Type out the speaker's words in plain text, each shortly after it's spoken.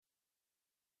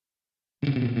So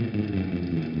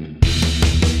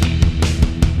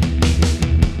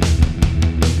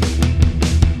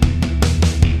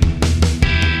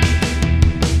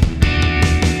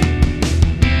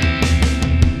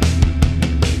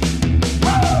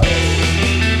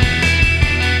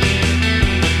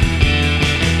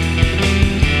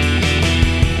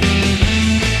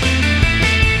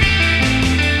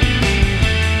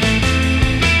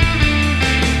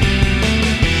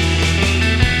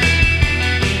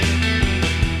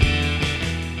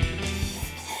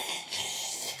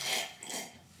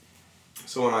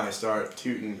when I start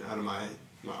tooting out of my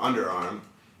underarm,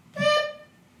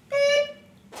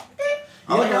 I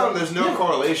like how there's no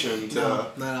correlation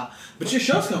to... No. But your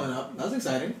show's coming up. That's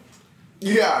exciting.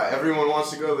 Yeah, everyone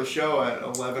wants to go to the show at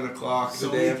 11 o'clock the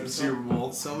day after the Super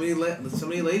Bowl. So many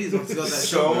ladies want to go to that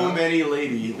show. So many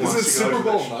ladies want to go to Super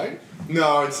Bowl night?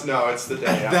 No, it's the day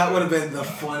after. That would have been the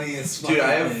funniest fucking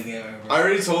thing ever. I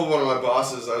already told one of my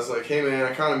bosses, I was like, hey man,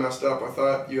 I kind of messed up. I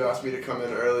thought you asked me to come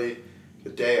in early the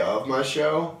day of my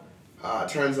show.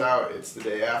 Turns out it's the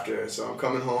day after, so I'm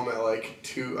coming home at like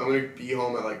 2. I'm going to be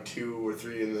home at like 2 or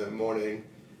 3 in the morning,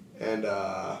 and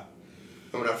I'm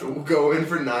going to have to go in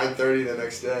for 9:30 the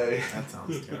next day. That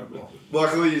sounds terrible.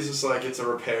 Luckily, it's just like, it's a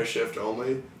repair shift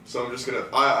only, so I'm just going to...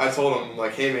 I told him,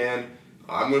 like, hey man,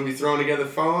 I'm going to be throwing together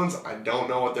phones. I don't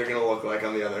know what they're going to look like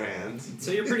on the other hand.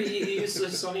 So you're pretty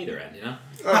useless on either end, you know?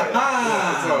 Oh,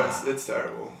 yeah. It's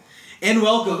terrible. And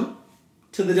welcome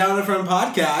to the Down in Front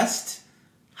podcast.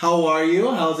 How are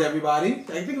you? How's everybody?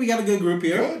 I think we got a good group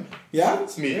here. Good. Yeah?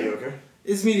 It's mediocre.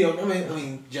 It's mediocre. I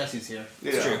mean, Jesse's here.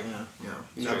 Yeah. It's true.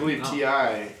 Yeah. I believe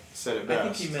T.I. said it best.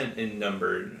 I think you meant in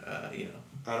numbered, I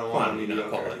don't want quantity, to not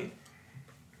quality.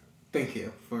 Thank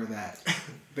you for that.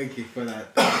 Thank you for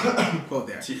that quote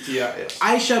there. T.I. Yes.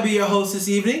 I shall be your host this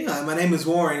evening. My name is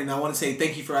Warren, and I want to say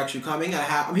thank you for actually coming.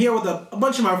 I'm here with a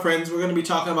bunch of my friends. We're going to be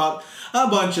talking about a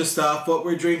bunch of stuff, what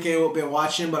we're drinking, what we've been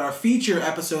watching, but our feature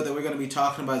episode that we're going to be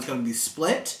talking about is going to be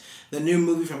Split, the new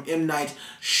movie from M. Night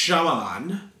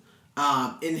Shyamalan.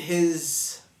 In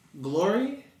his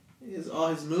glory is all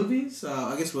his movies.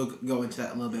 I guess we'll go into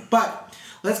that a little bit. But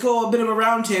let's go a bit of a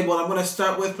round table. I'm going to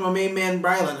start with my main man,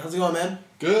 Brylan. How's it going, man?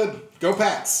 Good. Go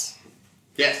Pats.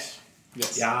 Yes.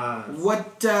 Yes. Yeah.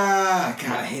 What, God,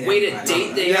 I hate Way to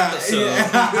everybody. date the episode.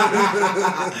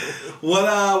 Yeah.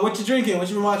 What you drinking? What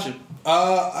you been watching?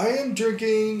 I am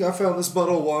drinking, I found this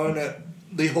bottle of wine at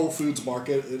the Whole Foods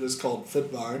market. It is called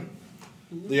Fit Wine.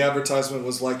 The advertisement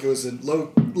was like it was in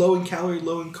low in calorie,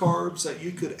 low in carbs, that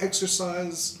you could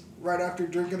exercise right after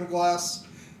drinking a glass.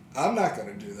 I'm not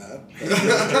going to do that. I'm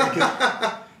gonna drink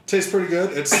it. Tastes pretty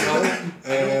good. It's slow.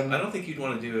 And I don't think you'd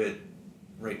want to do it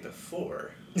right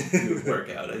before you would work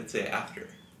out. I'd say after.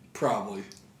 Probably.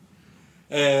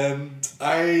 And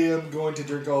I am going to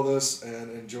drink all this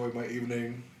and enjoy my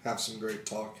evening, have some great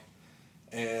talk.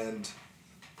 And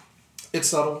it's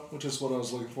subtle, which is what I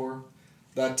was looking for.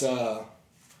 That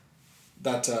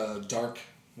dark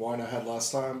wine I had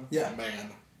last time, Yeah.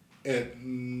 man, it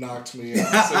knocked me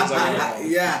out as soon as I got home.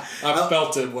 Yeah. I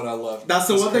felt it when I left. That's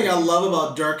the It's one thing I crazy. love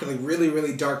about dark, like really,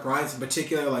 really dark wines, in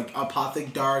particular, like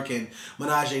Apothic Dark and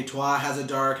Menage a Trois has a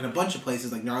dark, and a bunch of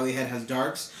places like Gnarly Head has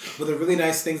darks. But the really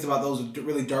nice things about those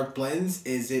really dark blends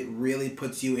is it really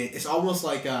puts you in. It's almost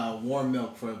like warm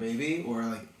milk for a baby or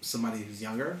like somebody who's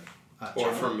younger. Or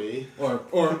child. for me. Or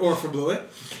for Blewett,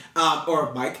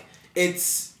 or Mike.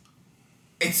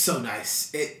 It's so nice.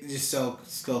 It just so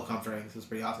comforting. So it's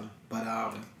pretty awesome. But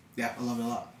yeah, I love it a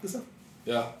lot. Good stuff.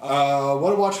 Yeah.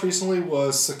 What I watched recently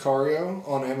was Sicario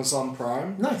on Amazon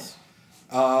Prime. Nice.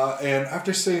 And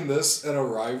after seeing this and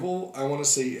Arrival, I want to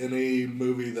see any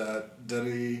movie that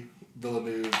Denis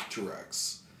Villeneuve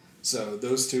directs. So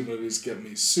those two movies get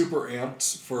me super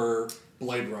amped for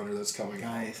Blade Runner that's coming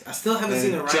out. Nice. I still haven't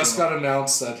seen And Arrival. just got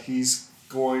announced that he's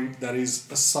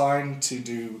assigned to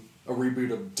do a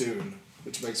reboot of Dune,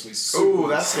 which makes me super. Oh,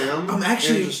 that's him. I'm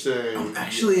actually Interesting.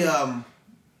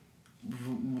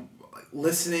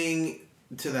 Listening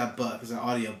to that book. It's an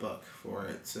audio book for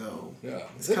it, so Yeah.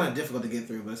 it's kind of difficult to get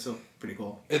through, but it's still pretty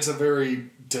cool. It's a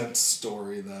very dense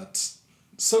story that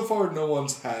so far no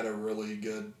one's had a really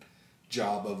good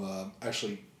job of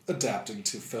actually adapting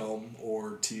to film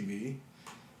or TV.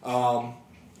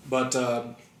 But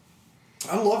I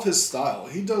love his style.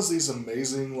 He does these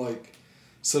amazing like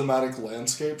cinematic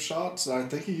landscape shots, and I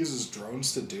think he uses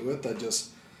drones to do it that just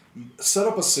set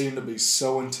up a scene to be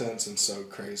so intense and so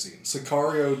crazy. And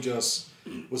Sicario just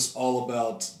was all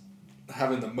about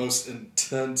having the most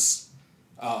intense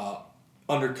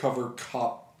undercover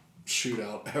cop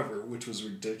shootout ever, which was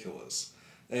ridiculous.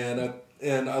 And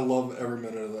I love every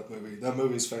minute of that movie. That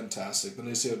movie's fantastic.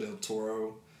 Benicio del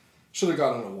Toro Should have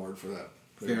gotten an award for that.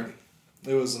 Fair.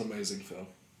 It was an amazing film.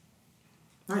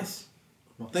 Nice.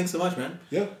 Well, thanks so much, man.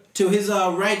 Yeah. To his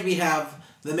right, we have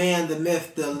the man, the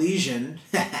myth, the legion,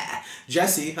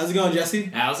 Jesse. How's it going, Jesse?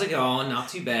 How's it going? Not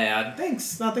too bad.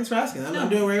 Thanks. No, thanks for asking. I'm No.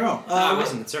 doing very well. I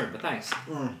wasn't concerned, but thanks.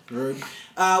 Rude.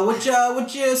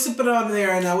 What you sipping on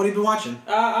there, and what have you been watching?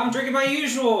 I'm drinking my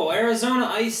usual Arizona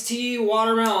iced tea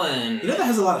watermelon. You know that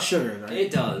has a lot of sugar, right?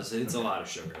 It does. It's a lot of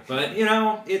sugar. But,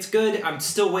 it's good. I'm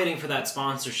still waiting for that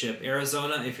sponsorship.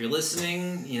 Arizona, if you're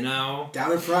listening,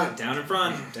 Down in front. down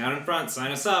in front,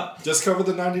 sign us up. Just cover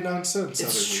the 99 cents.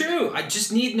 It's every week. true. I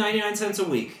just need 99 cents a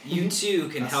week. You too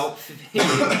can help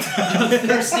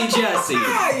Thirsty Jesse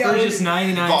for just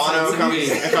 99 Bono cents a comes week.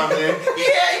 in.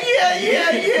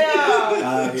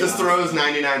 Just yeah. throws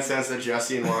 99 cents at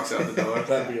Jesse and walks out the door.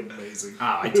 That'd be amazing.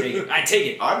 Oh, I take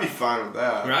it. I'd be fine with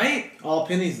that. Right? All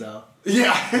pennies, though.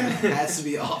 Yeah. It has to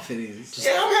be all pennies.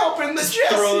 Yeah, I'm helping the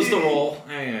Jesse. Throws the roll.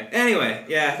 Anyway,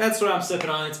 yeah, that's what I'm sipping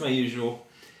on. It's my usual.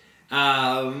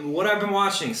 What I've been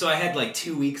watching. So I had like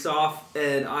 2 weeks off,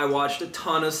 and I watched a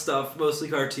ton of stuff, mostly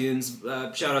cartoons.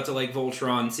 Shout out to like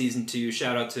Voltron season 2.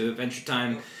 Shout out to Adventure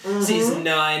Time season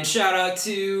 9. Shout out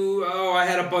to I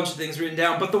had a bunch of things written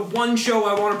down, but the one show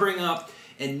I want to bring up,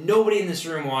 and nobody in this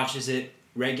room watches it.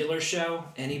 Regular Show.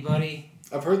 Anybody?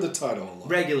 I've heard the title a lot.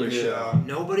 Regular Show. Yeah.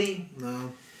 Nobody.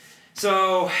 No.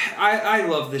 So, I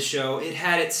love this show. It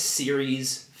had its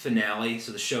series finale,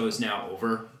 so the show is now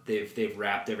over. They've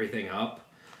wrapped everything up.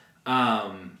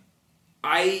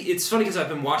 It's funny because I've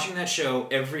been watching that show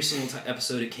every single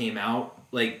episode it came out.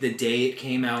 Like, the day it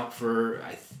came out for,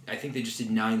 I think they just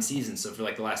did 9 seasons, so for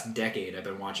like the last decade I've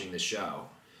been watching this show.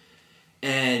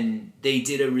 And they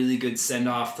did a really good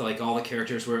send-off to like all the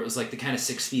characters where it was like the kind of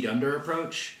 6 Feet Under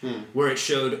approach, where it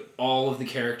showed all of the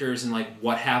characters and like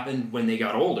what happened when they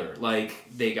got older. Like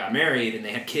they got married and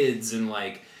they had kids and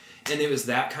it was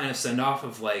that kind of send-off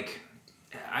of like,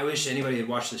 I wish anybody had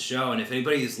watched the show, and if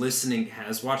anybody who's listening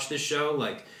has watched this show,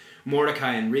 like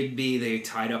Mordecai and Rigby, they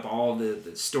tied up all the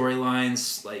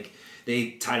storylines, like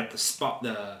they tied up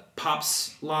the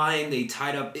Pops line, they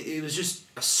tied up, it was just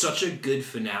such a good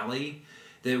finale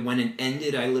that when it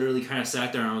ended, I literally kind of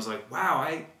sat there and I was like, wow,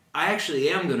 I actually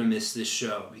am going to miss this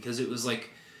show, because it was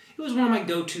one of my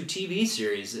go-to TV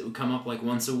series that would come up like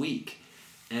once a week.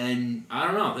 And I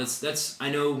don't know, that's I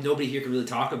know nobody here could really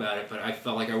talk about it, but I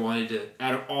felt like I wanted to,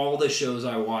 out of all the shows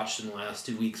I watched in the last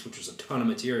 2 weeks, which was a ton of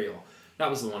material, that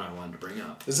was the one I wanted to bring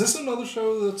up. Is this another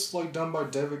show that's like done by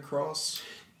David Cross?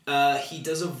 He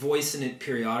does a voice in it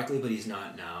periodically, but he's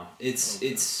not now. It's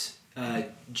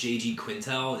J.G.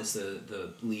 Quintel is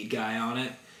the lead guy on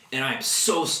it, and I'm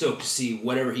so stoked to see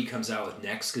whatever he comes out with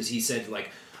next, because he said like,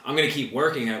 I'm gonna keep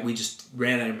working on it. We just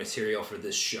ran out of material for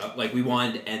this show. Like, we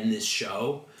wanted to end this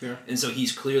show, and so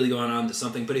he's clearly going on to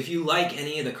something. But if you like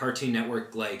any of the Cartoon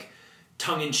Network like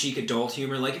tongue-in-cheek adult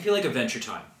humor, like if you like Adventure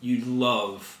Time, you'd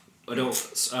love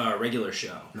Regular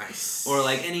Show. Nice. Or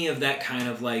like any of that kind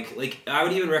of like I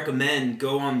would even recommend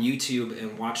go on YouTube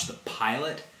and watch the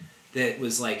pilot that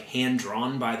was like hand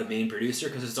drawn by the main producer,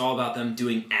 because it's all about them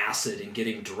doing acid and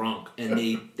getting drunk, and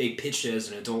they pitched it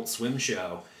as an Adult Swim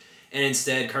show, and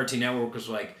instead Cartoon Network was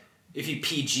like, if you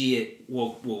PG it,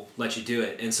 we'll let you do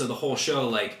it. And so the whole show,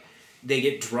 like, they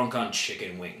get drunk on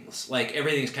chicken wings. Like,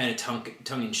 everything's kind of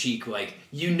tongue in cheek. Like,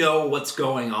 you know what's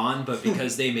going on, but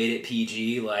because they made it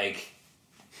PG, like,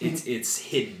 it's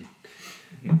hidden.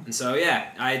 And so,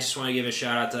 yeah, I just want to give a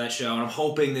shout out to that show. And I'm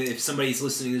hoping that if somebody's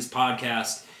listening to this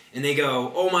podcast and they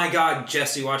go, oh my God,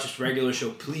 Jesse, watch this Regular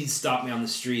Show, please stop me on the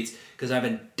streets, because I've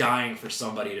been dying for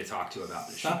somebody to talk to about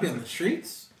this show. Stop you on the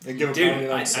streets? And give Dude, him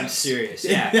 99 I'm cents. serious.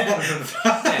 Yeah.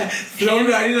 Throw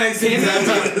 99 cents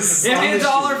at us. Give me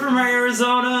 $1 from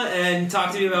Arizona and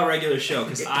talk to me about Regular Show,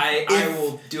 because I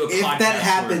will do a podcast. If that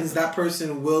happens, for that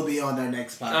person will be on our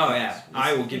next podcast. Oh, yeah.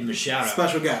 I will give him a shout out.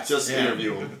 Special guest. Just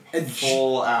interview him. And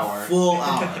Full hour. Full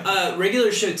hour.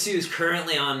 Regular Show 2 is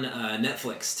currently on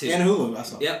Netflix, too. And Hulu, I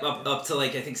saw. Yep, up to,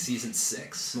 like, I think season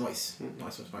 6. Nice.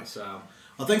 So,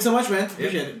 Well, thanks so much, man.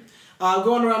 Appreciate it.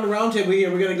 Going around the round table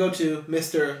here, we're going to go to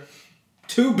Mr.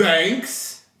 Two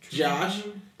Banks. Josh.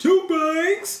 Two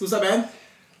Banks. What's up, man?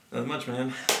 Not much,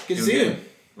 man. Good to Doing see you. good.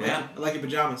 Yeah. I like your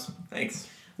pajamas. Thanks.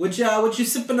 What you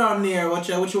sipping on there? What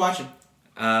you watching?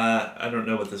 I don't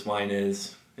know what this wine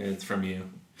is. It's from you.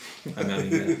 I'm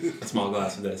having a small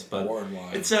glass of this, but Warren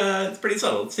wine. it's pretty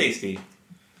subtle. It's tasty.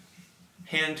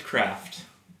 Handcraft.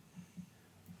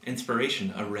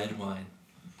 Inspiration, a red wine.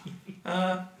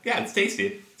 Yeah, it's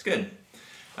tasty. It's good.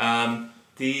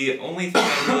 The only thing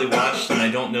I really watched, and I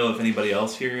don't know if anybody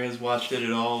else here has watched it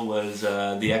at all, was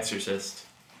The Exorcist.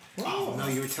 Oh no,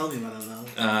 you were telling me about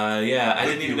that though. Yeah, I Like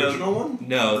didn't the even know. original one?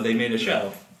 No, they made a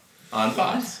show on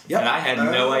Fox, Yep. and I had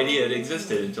no idea it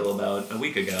existed until about a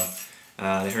week ago.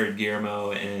 I heard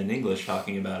Guillermo and English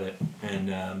talking about it,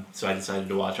 and so I decided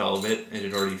to watch all of it. It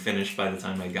had already finished by the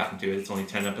time I'd gotten to it. It's only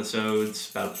 10 episodes,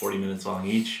 about 40 minutes long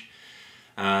each,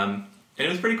 and it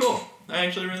was pretty cool. I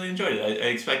actually really enjoyed it. I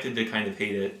expected to kind of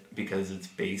hate it because it's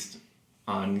based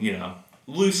on,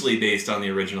 loosely based on the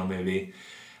original movie.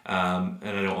 And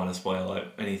I don't want to spoil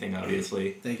anything,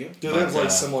 obviously. Thank you. Do they have But,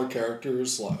 similar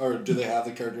characters, or do they have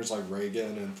the characters like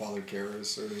Reagan and Father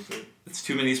Karras or anything? It's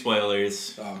too many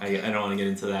spoilers. Oh, okay. I don't want to get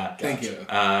into that. Thank you.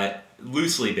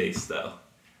 Loosely based, though.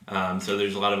 So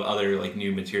there's a lot of other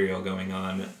new material going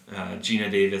on. Gina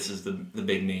Davis is the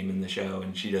big name in the show,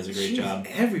 and she does a great She's job.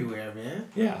 everywhere, man.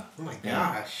 Yeah. Oh my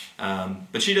Yeah. gosh.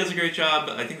 But she does a great job.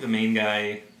 I think the main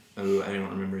guy, who I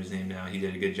don't remember his name now, he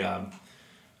did a good job.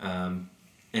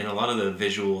 And a lot of the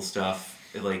visual stuff,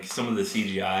 some of the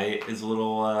CGI is a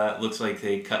little, looks like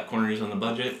they cut corners on the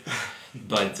budget.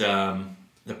 But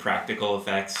the practical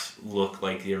effects look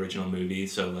like the original movie.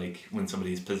 So, when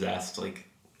somebody's possessed,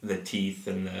 the teeth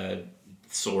and the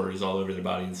sores all over their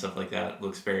body and stuff like that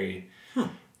looks very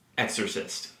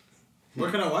Exorcist.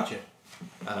 Where can I watch it?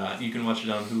 You can watch it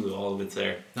on Hulu. All of it's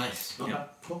there. Nice. Okay. Yeah.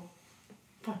 Cool.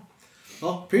 Fine.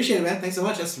 Well, appreciate it, man. Thanks so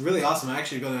much. That's really awesome. I'm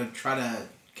actually gonna try to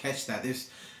catch that. There's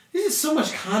just so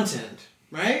much content,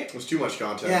 right? There's too much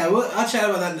content. Yeah, I'll chat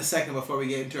about that in a second before we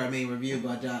get into our main review.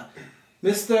 But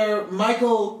Mr.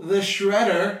 Michael the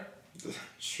Shredder.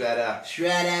 Shredder.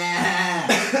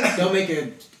 Shredder. Don't make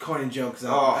a corny joke.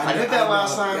 I did that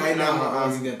last time. I know. It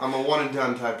wasn't good. I'm a one and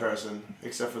done type person,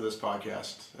 except for this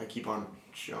podcast. I keep on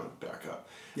showing it back up.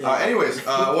 Yeah. Anyways,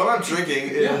 what I'm drinking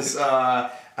is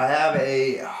I have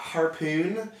a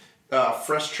Harpoon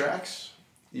Fresh Tracks,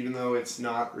 even though it's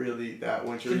not really that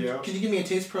wintry out. Could you give me a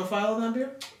taste profile of that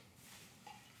beer?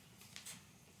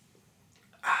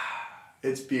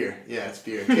 It's beer. Yeah, it's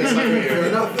beer. It tastes like beer. Fair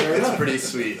enough, fair It's enough. pretty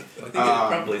sweet. I think it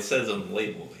probably says on the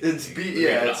label. It's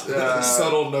yeah. It's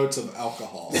Subtle notes of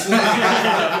alcohol. honestly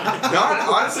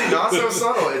not so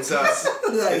subtle. It's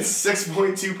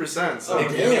 6.2%. So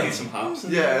Maybe, damn. maybe some hops.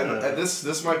 yeah, and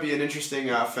this might be an interesting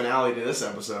finale to this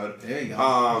episode. There you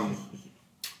go.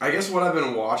 I guess what I've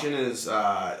been watching is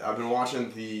I've been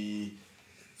watching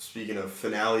speaking of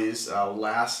finales,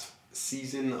 last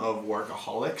season of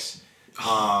Workaholics.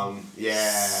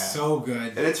 Yeah. So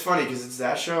good. And it's funny because it's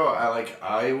that show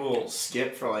I will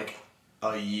skip for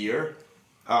a year,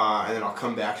 and then I'll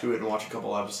come back to it and watch a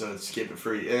couple episodes, skip it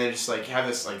free, and then just have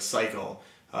this cycle.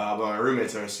 But my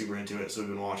roommates are super into it, so we've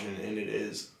been watching it, and it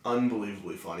is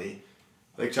unbelievably funny.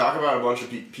 Talk about a bunch of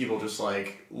people just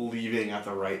leaving at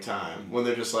the right time when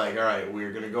they're just all right,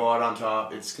 we're gonna go out on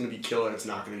top. It's gonna be killer. It's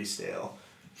not gonna be stale.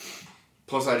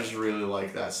 Plus, I just really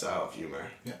like that style of humor.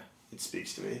 Yeah. It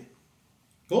speaks to me.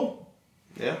 Cool.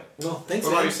 Yeah. Well, thanks,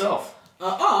 What about man. yourself?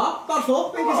 Thoughtful.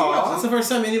 Thank you so much. Aw. That's the first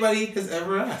time anybody has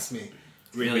ever asked me.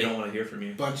 Really don't want to hear from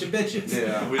you. Bunch of bitches.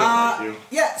 Yeah, we don't like you.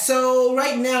 Yeah, so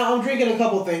right now I'm drinking a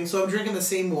couple things. So I'm drinking the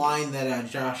same wine that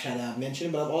Josh had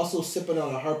mentioned, but I'm also sipping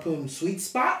on a Harpoon Sweet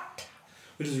Spot,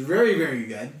 which is very, very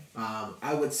good.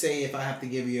 I would say if I have to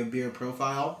give you a beer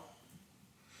profile,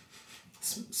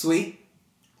 sweet.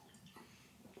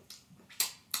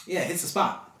 Yeah, it hits the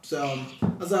spot. So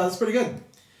that's pretty good.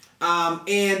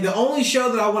 And the only show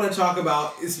that I want to talk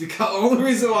about is because the only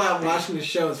reason why I'm watching the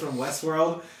show is from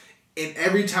Westworld. And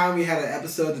every time we had an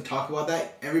episode to talk about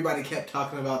that, everybody kept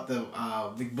talking about the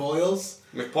McBoyles.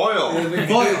 McPoyle. Yeah,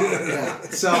 McBoyles. Yeah.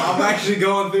 So I'm actually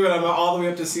going through it. I'm all the way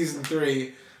up to season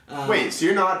 3. Wait, so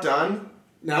you're not done?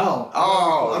 No.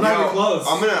 Oh, I'm not even close.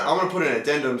 I'm gonna put an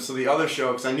addendum. So the other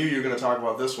show, because I knew you were gonna talk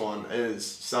about this one, is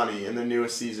Sunny, and the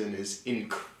newest season is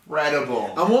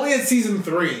incredible. I'm only at season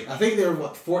 3. I think there were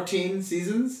 14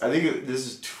 seasons. I think this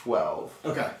is 12.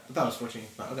 Okay, I thought it was 14.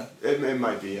 But okay. It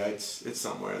might be. It's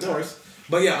somewhere. In No there. worries.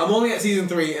 But yeah, I'm only at season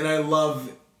 3, and I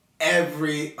love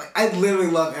I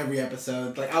literally love every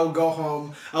episode. I would go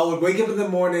home, I would wake up in the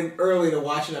morning early to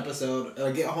watch an episode,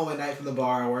 or get home at night from the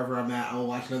bar or wherever I'm at, I will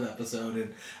watch another episode,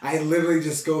 and I literally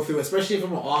just go through, especially if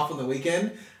I'm off on the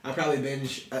weekend, I probably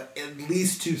binge at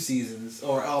least 2 seasons,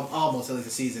 or almost at least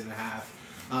a season and a half,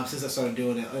 since I started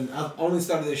doing it. And I've only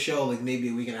started this show maybe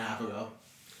a week and a half ago.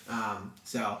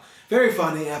 So very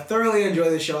funny. I thoroughly enjoy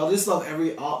the show. I just love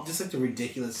the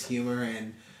ridiculous humor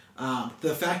and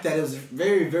the fact that it was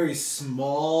very, very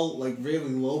small, really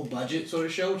low budget sort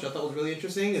of show, which I thought was really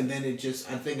interesting. And then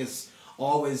I think it's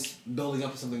always building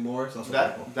up to something more. So that's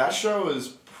really cool. That show is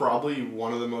probably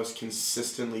one of the most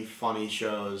consistently funny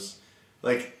shows.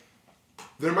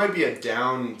 there might be a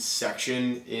down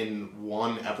section in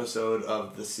one episode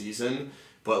of the season,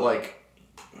 but like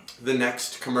the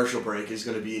next commercial break is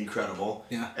going to be incredible.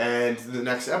 Yeah. And the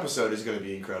next episode is going to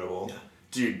be incredible. Yeah.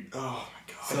 Dude, oh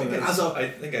my god. So good. I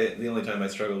think the only time I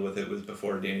struggled with it was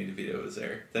before Danny DeVito was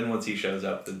there. Then once he shows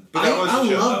up, I love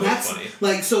that was that. funny.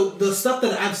 Like, so the stuff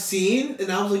that I've seen,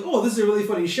 and I was like, oh, this is a really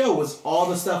funny show, was all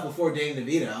the stuff before Danny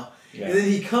DeVito. Yeah. And then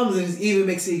he comes and it even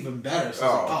makes it even better. So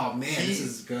it's like, Oh, oh man, this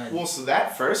is good. Well, so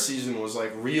that first season was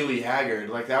like really haggard.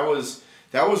 Like that was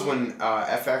when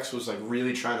FX was like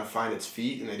really trying to find its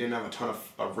feet, and they didn't have a ton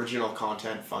of original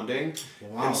content funding.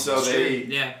 Wow, and so that's they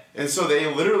Yeah. and so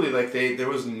they literally like there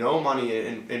was no money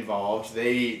involved.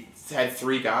 They had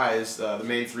three guys, the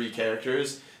main three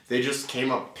characters. They just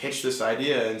came up, pitched this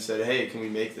idea, and said, "Hey, can we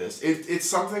make this?" It's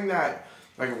something that.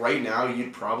 Like right now,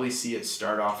 you'd probably see it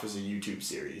start off as a YouTube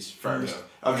series first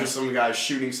of just some guys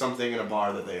shooting something in a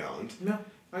bar that they owned. No,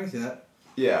 I can see that.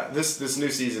 Yeah, this new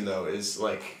season though is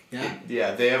like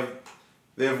Yeah? they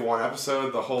have one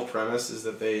episode. The whole premise is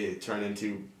that they turn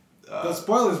into. But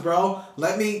spoilers, bro.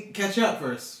 Let me catch up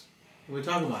first. We're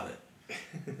talking about it.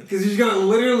 Because you're gonna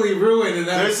literally ruin an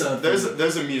episode.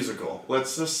 There's a musical.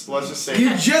 Let's just say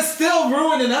You just still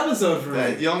ruined an episode for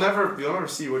me. you'll never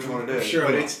see which one it is. Sure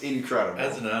but will. it's incredible.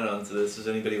 As an add-on to this, does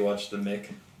anybody watch The Mick?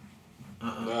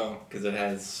 No. Because it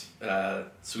has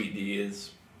Sweet D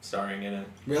is starring in it.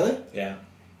 Really? Yeah.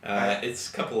 It's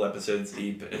a couple episodes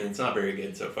deep, and it's not very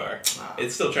good so far. Wow.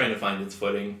 It's still trying to find its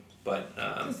footing, but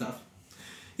Good stuff.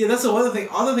 Yeah, that's the other thing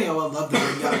I would love to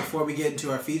bring up before we get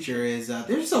into our feature is there's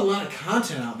just a lot of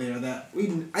content out there that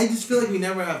I just feel like we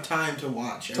never have time to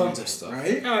watch. Tons everything, of stuff.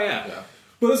 Right? Oh yeah. Yeah.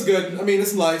 But it's good. I mean,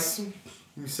 it's nice.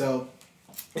 So,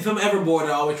 if I'm ever bored,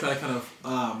 I always try to kind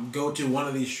of go to one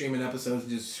of these streaming episodes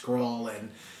and just scroll. And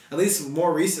at least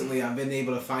more recently, I've been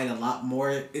able to find a lot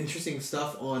more interesting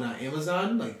stuff on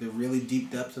Amazon, like the really deep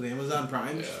depths of Amazon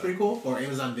Prime, which is pretty cool, or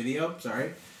Amazon Video.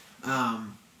 Sorry.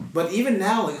 But even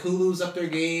now, like Hulu's up their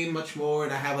game much more,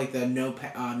 and I have like the no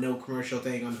commercial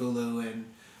thing on Hulu, and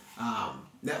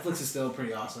Netflix is still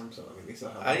pretty awesome. So I mean, they still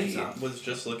have I was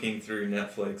just looking through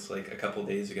Netflix like a couple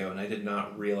days ago, and I did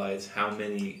not realize how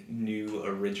many new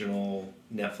original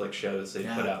Netflix shows they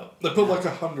put out. They put like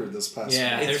 100 this past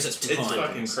Yeah. week. There's It's a ton.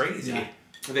 fucking crazy. Yeah.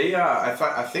 They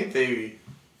I think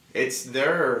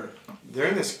they're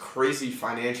in this crazy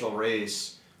financial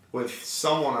race with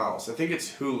someone else. I think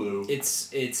it's Hulu.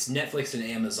 It's Netflix and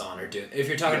Amazon are doing. If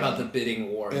you're talking about the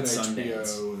bidding war at And Sundance.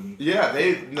 HBO and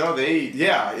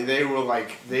Yeah, they were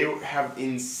like they have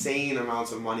insane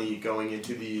amounts of money going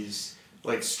into these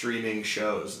like streaming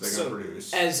shows they're So, gonna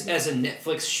produce. As a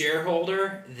Netflix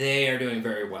shareholder, they are doing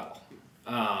very well.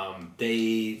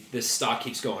 The stock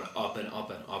keeps going up and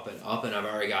up and up and up, and I've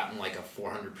already gotten like a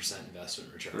 400%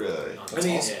 investment return. Really? on I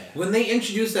mean, this. Yeah. when they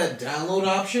introduced that download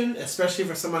option, especially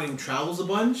for somebody who travels a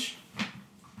bunch,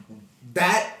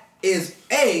 that is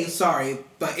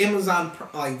but Amazon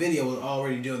like Video was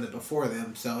already doing it before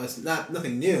them, so it's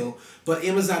nothing new. But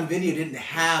Amazon Video didn't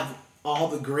have all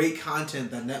the great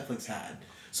content that Netflix had.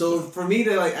 So for me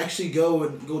to like actually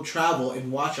go travel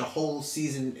and watch a whole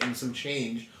season and some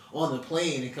change on the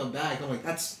plane and come back, I'm like,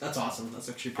 that's awesome. That's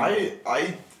actually pretty cool.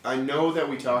 I know that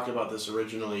we talked about this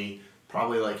originally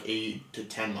probably like 8 to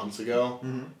 10 months ago.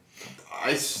 Mhm.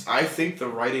 I think the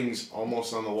writing's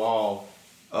almost on the wall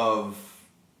of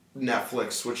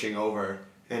Netflix switching over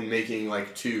and making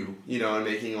like two, and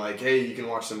making like, hey, you can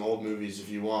watch some old movies if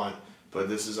you want, but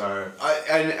this is our.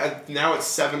 Now it's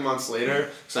 7 months later,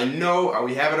 so I know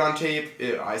we have it on tape.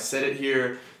 I said it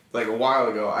here like a while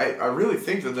ago. I really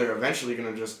think that they're eventually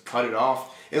gonna just cut it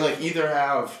off and like either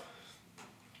have,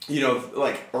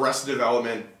 like Arrested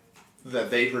Development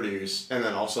that they produce, and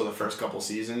then also the first couple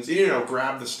seasons.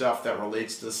 Grab the stuff that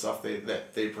relates to the stuff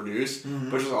that they produce,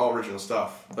 which is all original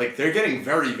stuff. Like they're getting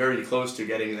very, very close to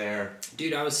getting there.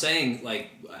 Dude, I was saying like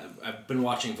I've been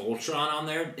watching Voltron on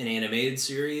there, an animated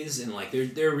series, and like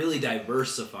they're really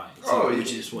diversifying,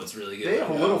 which is what's really good. They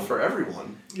have a little for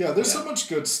everyone. yeah, there's so much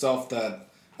good stuff that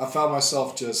I found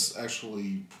myself just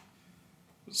actually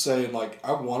saying like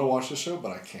I want to watch the show,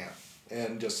 but I can't.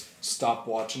 And just stop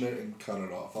watching it and cut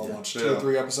it off. I'll watch 2 or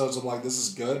 3 episodes. I'm like, this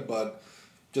is good, but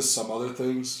just some other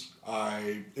things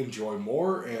I enjoy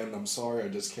more, and I'm sorry, I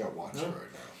just can't watch it right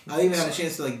now. I even had a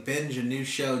chance to like binge a new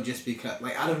show just because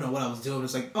I don't know what I was doing. It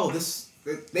was like,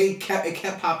 it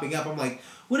kept popping up. I'm like,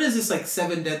 what is this like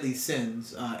 7 Deadly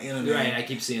Sins anime? Right, I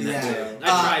keep seeing that Yeah. too. I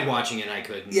tried watching it and I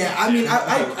couldn't. Yeah, I mean,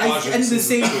 I did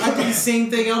the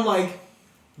same thing. I'm like,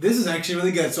 this is actually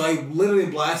really good. So I literally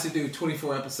blasted through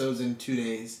 24 episodes in 2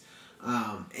 days,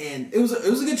 and it was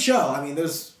a good show. I mean,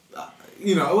 there's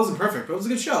you know, it wasn't perfect, but it was a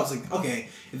good show. I was like, okay,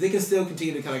 if they can still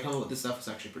continue to kind of come up with this stuff, it's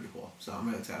actually pretty cool. So I'm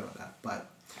really excited about that.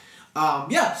 But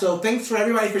yeah, so thanks for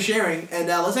everybody for sharing, and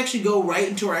let's actually go right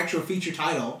into our actual feature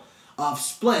title of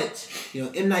Split. You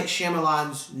know, M. Night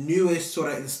Shyamalan's newest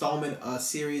sort of installment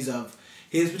series of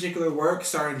his particular work,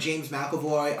 starring James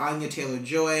McAvoy, Anya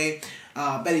Taylor-Joy,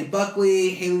 Betty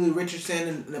Buckley, Haley Lou Richardson,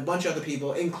 and a bunch of other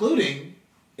people, including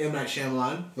M. Night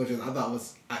Shyamalan, which I thought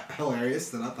was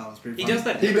hilarious. That I thought was pretty funny. He does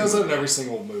that. He does it in every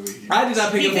single movie. I did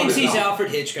not pick He up on thinks it at he's all.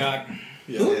 Alfred Hitchcock.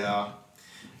 Yeah.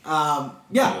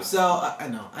 Yeah, so I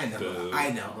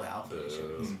know who Alfred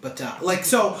is. But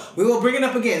so we will bring it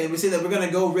up again, and we say that we're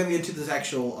gonna go really into this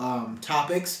actual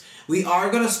topics. We are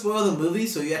gonna spoil the movie,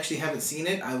 so you actually haven't seen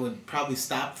it. I would probably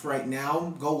stop right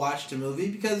now, go watch the movie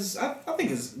because I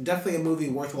think it's definitely a movie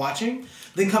worth watching.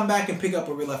 Then come back and pick up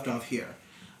where we left off here.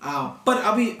 But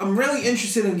I'm really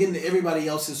interested in getting everybody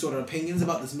else's sort of opinions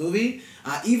about this movie.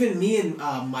 Even me and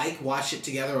Mike watched it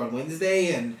together on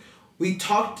Wednesday, and we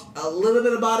talked a little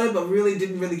bit about it, but really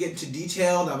didn't really get into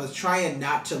detail. And I was trying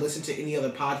not to listen to any other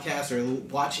podcasts or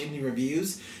watch any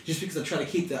reviews, just because I try to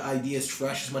keep the ideas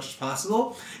fresh as much as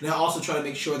possible. And I also try to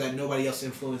make sure that nobody else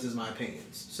influences my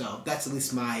opinions. So that's at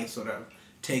least my sort of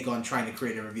take on trying to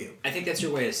create a review. I think that's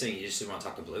your way of saying you just didn't want to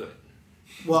talk to Blewett.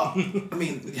 Well, I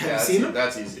mean, have you seen them?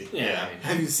 That's easy. Yeah. I mean,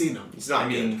 Have you seen them? It's not I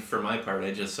mean, good. for my part,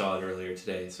 I just saw it earlier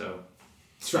today, so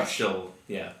It's fresh. still,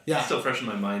 Yeah. still fresh in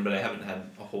my mind. But I haven't had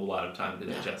a whole lot of time to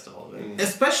digest all of it.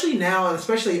 Especially now, and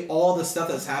especially all the stuff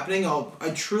that's happening, I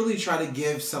truly try to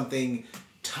give something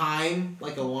time,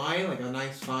 like a wine, like a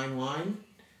nice fine wine.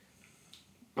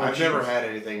 I've never had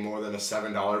anything more than a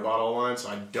 $7 bottle of wine, so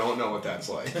I don't know what that's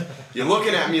like. You're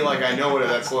looking at me like I know what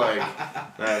that's like.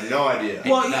 I have no idea.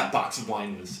 Well, That box of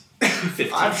wine was 15.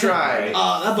 I've tried. That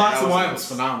box That of wine was was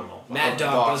phenomenal. Mad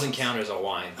Dog boxes. doesn't count as a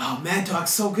wine. Oh, Mad Dog's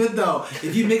so good though.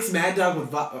 If you mix Mad Dog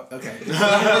with okay,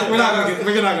 we're not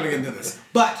gonna get into this.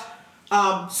 But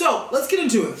so let's get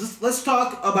into it. Let's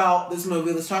talk about this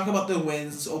movie. Let's talk about the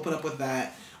wins. Let's open up with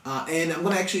that. And I'm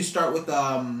gonna actually start with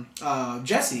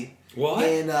Jesse. What?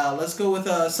 And let's go with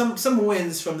some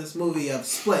wins from this movie of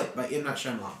Split by M. Night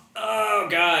Shyamalan. Oh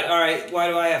God! All right, why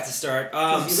do I have to start? He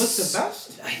looks the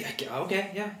best.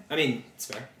 Okay, yeah. I mean, it's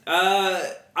fair.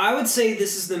 I would say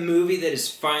this is the movie that has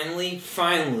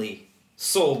finally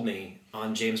sold me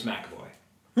on James McAvoy.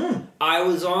 I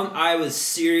was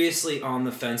seriously on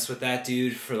the fence with that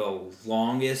dude for the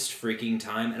longest freaking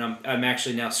time, and I'm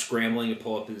actually now scrambling to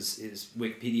pull up his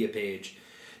Wikipedia page,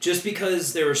 just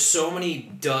because there were so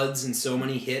many duds and so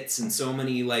many hits and so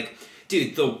many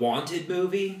dude, the Wanted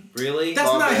movie, really?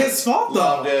 That's not his fault though.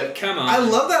 Loved it. Come on. I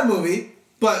love that movie,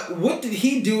 but what did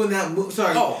he do in that movie?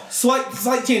 Sorry. Oh. Slight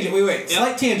tangent. Wait. Yep.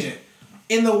 Slight tangent.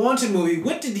 In the Wanted movie,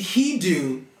 what did he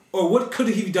do, or what could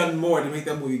he have done more to make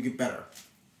that movie get better?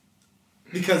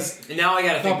 Because And now I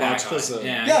gotta think Not back much, on 'cause, it.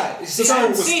 yeah, See, so I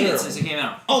haven't it was seen it terrible. since it came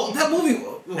out. that movie.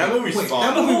 That movie's fun.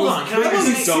 That movie Hold was. on, can I That just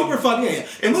movie's say- super fun. Yeah. The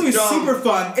It's movie's dumb. super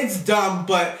fun. It's dumb,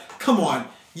 but come on.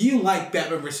 You like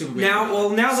Batman vs Superman. Now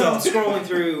that So- I'm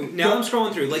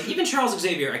scrolling through, like even Charles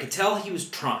Xavier, I could tell he was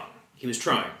trying.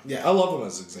 Yeah. I love him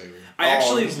as Xavier. I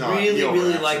actually he's not. really He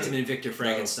overacted. liked him in Victor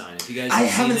Frankenstein. If you guys I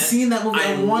have haven't seen that movie.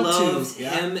 I want to. loved Yeah.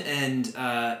 him and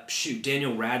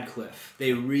Daniel Radcliffe.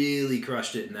 They really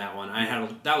crushed it in that one.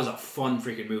 That was a fun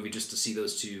freaking movie just to see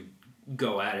those two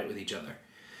go at it with each other.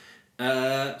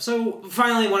 So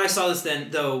finally, when I saw this, then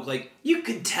though, you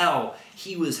could tell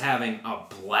he was having a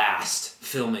blast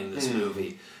filming this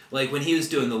movie. Like when he was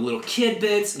doing the little kid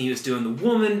bits and he was doing the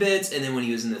woman bits, and then when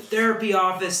he was in the therapy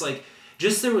office,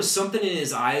 just there was something in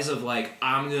his eyes of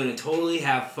I'm gonna totally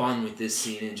have fun with this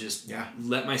scene and just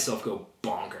let myself go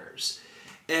bonkers.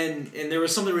 And there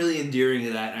was something really endearing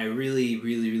to that, and I really,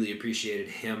 really, really appreciated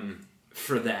him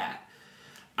for that.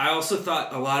 I also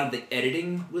thought a lot of the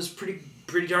editing was pretty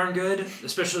darn good,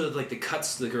 especially with the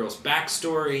cuts to the girl's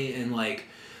backstory and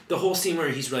the whole scene where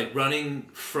he's running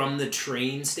from the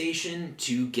train station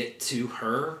to get to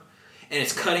her, and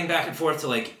it's cutting back and forth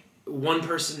to one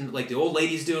person, the old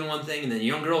lady's doing one thing and then the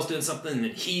young girl's doing something and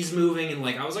then he's moving, and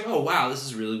I was like, oh wow, this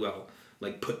is really well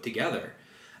put together.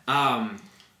 Yeah,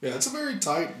 it's a very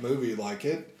tight movie.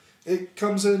 It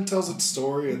comes in, tells its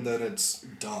story, and then it's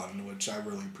done, which I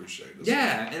really appreciate.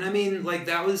 Yeah, and I mean,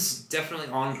 that was definitely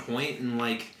on point, and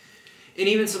and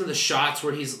even some of the shots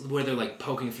where they're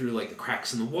poking through the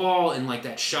cracks in the wall, and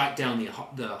that shot down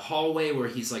the hallway where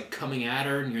he's coming at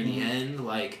her near the end,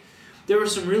 there were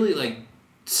some really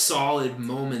solid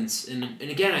moments, and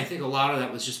again, I think a lot of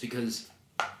that was just because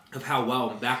of how well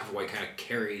McAvoy kind of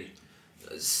carried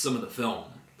some of the film.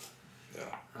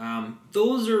 Yeah.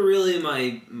 Those are really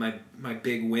my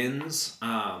big wins.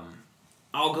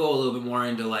 I'll go a little bit more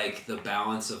into like the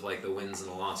balance of like the wins and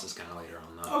the losses kind of later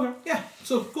on though. Okay, yeah.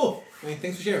 So cool. I mean,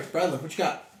 thanks for sharing, Bradley. What you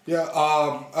got? Yeah,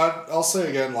 I'll say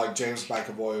again, like James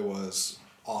McAvoy was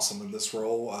awesome in this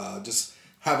role. Just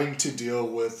having to deal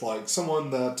with like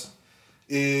someone that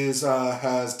is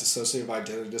has dissociative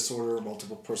identity disorder,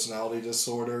 multiple personality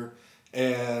disorder,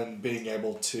 and being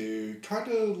able to kind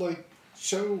of like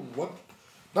show what,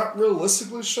 not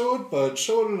realistically show it, but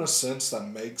show it in a sense that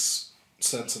makes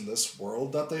sense in this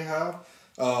world that they have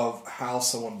of how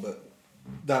someone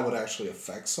that would actually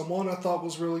affect someone. I thought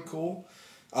was really cool.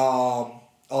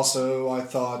 Also, I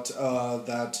thought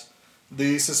that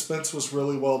the suspense was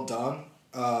really well done.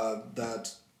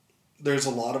 That there's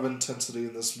a lot of intensity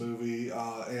in this movie,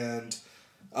 and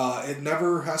it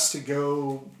never has to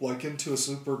go like into a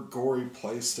super gory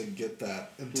place to get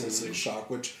that intensity shock,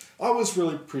 which I always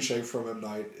really appreciate from M.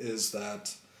 Night is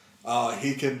that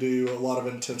he can do a lot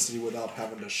of intensity without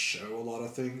having to show a lot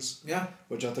of things. Yeah.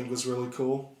 Which I think was really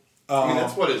cool. I mean,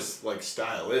 that's what his like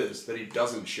style is, that he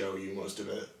doesn't show you most of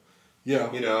it.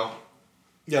 Yeah. You know?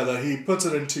 Yeah, that he puts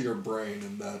it into your brain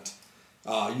and that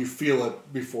you feel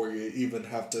it before you even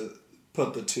have to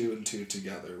put the two and two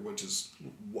together, which is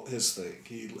his thing.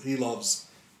 He loves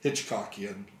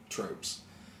Hitchcockian tropes.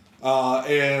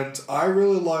 And I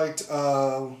really liked,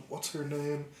 what's her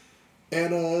name?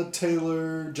 Anna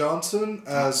Taylor-Johnson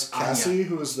as Cassie,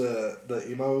 who is the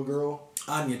emo girl.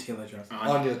 Anya Taylor-Johnson.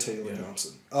 Anya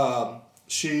Taylor-Johnson.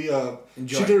 She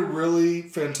did a really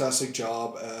fantastic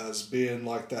job as being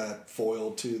like that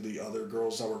foil to the other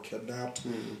girls that were kidnapped.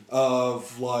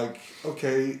 Of like,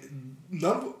 okay,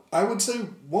 I would say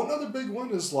one other big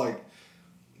one is like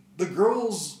the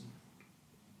girls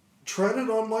treaded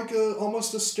on like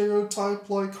almost a stereotype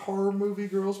like horror movie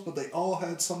girls, but they all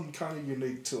had something kind of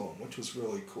unique to them, which was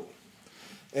really cool.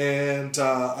 And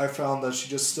I found that she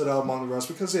just stood out among the rest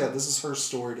because, yeah, this is her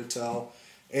story to tell.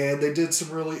 And they did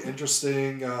some really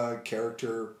interesting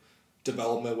character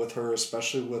development with her,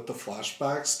 especially with the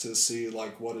flashbacks to see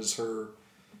like what is her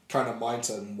kind of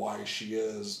mindset and why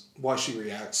she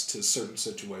reacts to certain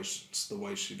situations the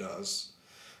way she does.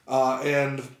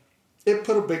 And it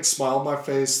put a big smile on my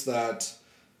face that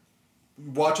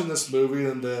watching this movie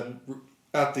and then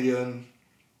at the end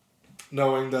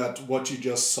knowing that what you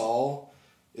just saw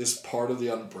is part of the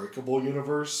Unbreakable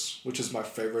universe, which is my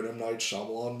favorite M. Night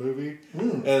Shyamalan movie.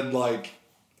 And, like,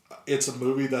 it's a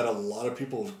movie that a lot of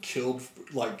people have killed,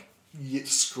 like,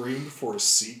 screamed for a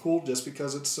sequel just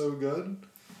because it's so good.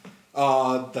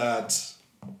 That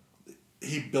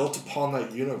he built upon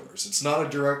that universe. It's not a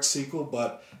direct sequel,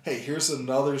 but, hey, here's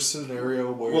another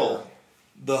scenario where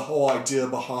the whole idea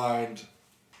behind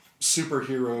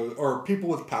superhero or people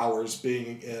with powers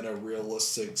being in a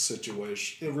realistic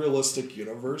situation, a realistic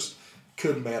universe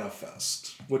could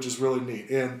manifest, which is really neat.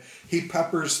 And he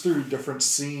peppers through different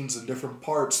scenes and different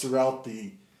parts throughout the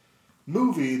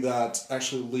movie that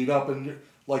actually lead up, and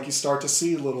like you start to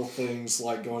see little things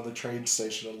like going to the train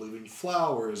station and leaving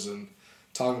flowers and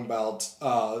talking about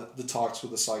the talks with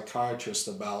the psychiatrist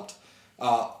about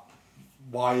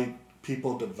why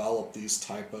people develop these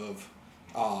type of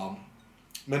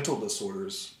mental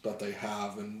disorders that they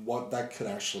have and what that could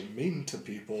actually mean to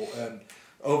people. And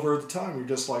over the time, you're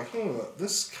just like,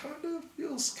 this kind of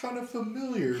feels kind of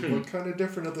familiar, but kind of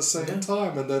different at the same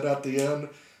time. And then at the end,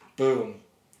 boom,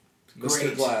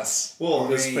 Mr. Glass.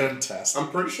 Well, it's fantastic.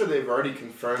 I'm pretty sure they've already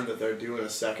confirmed that they're doing a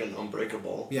second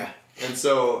Unbreakable. Yeah. And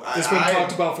so it's been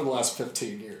talked about for the last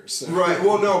 15 years. So. Right.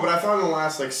 Well, no, but I thought in the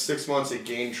last like 6 months it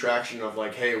gained traction of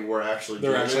like, hey, we're actually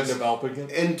They're doing actually this. developing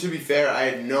it. And to be fair, I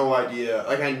had no idea.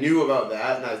 Like I knew about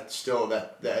that, and I still the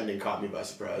ending caught me by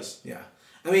surprise. Yeah.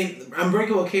 I mean,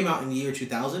 Unbreakable came out in the year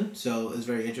 2000, so it's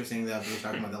very interesting that we're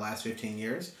talking about the last 15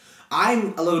 years.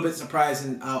 I'm a little bit surprised,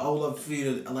 and I would love for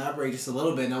you to elaborate just a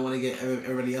little bit, and I want to get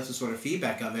everybody else's sort of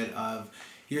feedback of it, of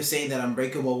you're saying that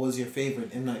Unbreakable was your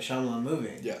favorite M. Night Shyamalan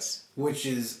movie. Yes. Which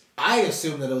is, I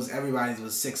assume that it was everybody's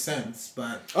was Sixth Sense,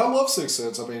 but... I love Sixth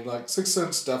Sense. I mean, like, Sixth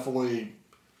Sense definitely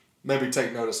maybe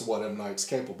take notice of what M. Night's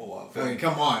capable of. I mean,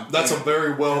 come on. That's a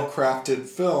very well-crafted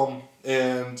film,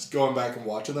 and going back and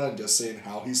watching that and just seeing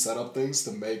how he set up things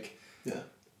to make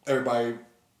everybody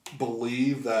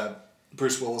believe that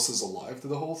Bruce Willis is alive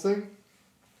through the whole thing.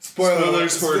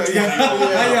 Spoilers for 20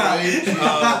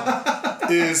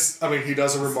 I mean, he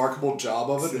does a remarkable job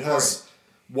of it. It has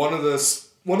one of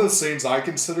the scenes I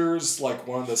consider is like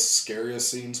one of the scariest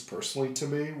scenes personally to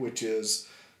me, which is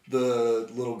the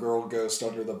little girl ghost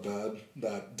under the bed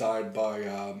that died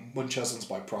by Munchausen's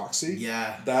by proxy.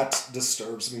 Yeah. That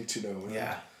disturbs me to no end.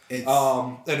 Yeah.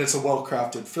 And it's a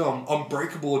well-crafted film.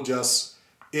 Unbreakable just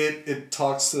it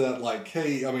talks to that, like,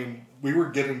 hey, I mean, we were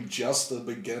getting just the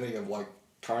beginning of, like,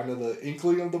 kind of the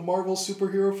inkling of the Marvel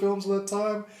superhero films at that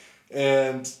time,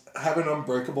 and having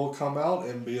Unbreakable come out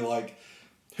and be like,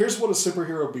 here's what a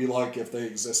superhero would be like if they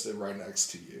existed right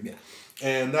next to you. Yeah.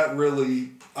 And that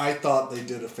really, I thought they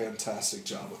did a fantastic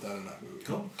job with that in that movie.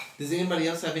 Cool. Does anybody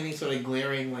else have any sort of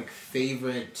glaring like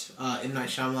favorite M. Night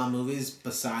Shyamalan movies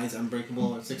besides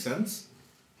Unbreakable or Sixth Sense?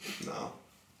 No.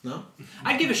 No?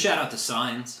 I'd give a shout out to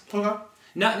Signs. Okay.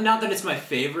 Not that it's my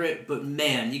favorite, but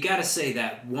man, you gotta say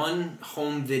that one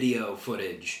home video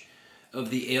footage of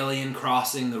the alien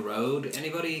crossing the road.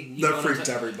 Anybody? You know That what I'm freaked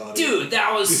ta- everybody. Dude,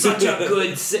 that was such a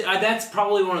good. That's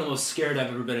probably one of the most scared I've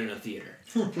ever been in a theater.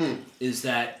 Is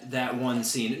that one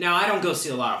scene? Now I don't go see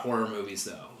a lot of horror movies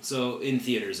though, so in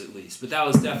theaters at least. But that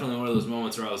was definitely one of those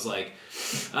moments where I was like,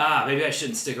 maybe I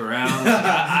shouldn't stick around. Like,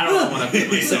 I don't want to put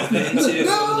myself into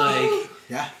like.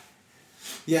 Yeah.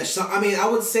 Yeah, so, I mean, I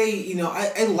would say, you know,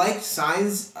 I liked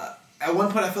Signs. At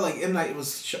one point, I feel like M. Night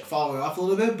was falling off a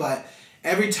little bit, but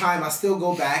every time I still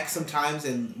go back sometimes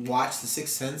and watch The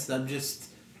Sixth Sense, and I'm just...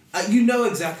 you know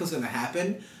exactly what's going to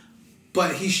happen,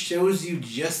 but he shows you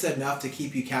just enough to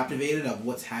keep you captivated of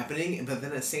what's happening, but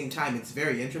then at the same time, it's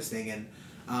very interesting, and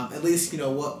at least, you know,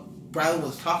 what Bradley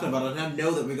was talking about, and I know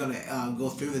that we're going to go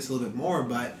through this a little bit more,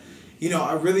 but, you know,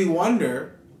 I really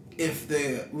wonder... if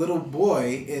the little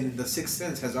boy in The Sixth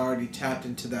Sense has already tapped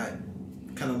into that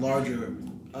kind of larger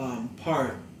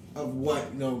part of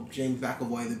what, you know, James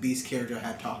McAvoy, the Beast character,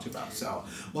 had talked about. So,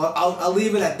 well, I'll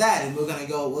leave it at that, and we're gonna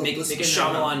go. Make a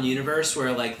Shyamalan universe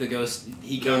where like the ghost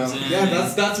he comes in.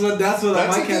 Yeah, that's what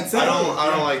Mike had said. I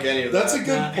don't like any of that. That's a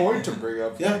good point to bring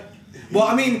up. Yeah. Well,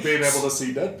 I mean, being able to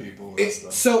see dead people and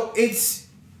stuff. So it's.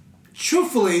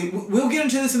 Truthfully, we'll get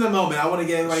into this in a moment. I want to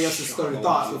get everybody else's sort of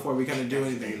thoughts before we kind of do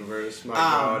anything. Universe, my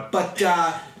God. But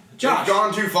Josh, You've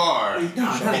gone too far. No.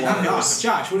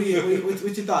 Josh,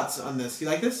 what's your thoughts on this? You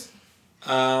like this?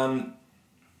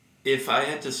 If I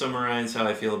had to summarize how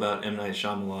I feel about M. Night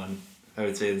Shyamalan, I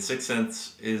would say The Sixth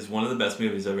Sense is one of the best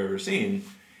movies I've ever seen,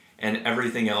 and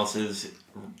everything else is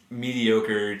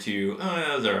mediocre to,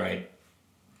 that was alright.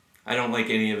 I don't like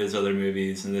any of his other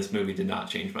movies, and this movie did not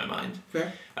change my mind.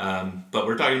 Fair. But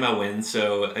we're talking about wins,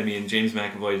 so, I mean, James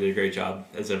McAvoy did a great job,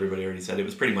 as everybody already said. It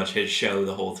was pretty much his show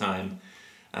the whole time.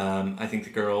 I think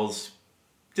the girls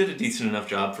did a decent enough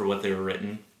job for what they were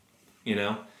written, you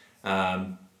know?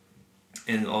 And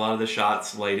a lot of the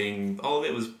shots, lighting, all of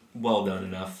it was well done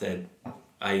enough that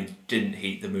I didn't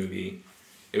hate the movie.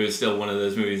 It was still one of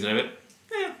those movies that I went,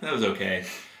 that was okay.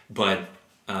 But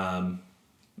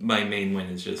my main win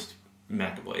is just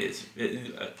McAvoy.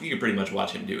 You can pretty much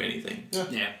watch him do anything.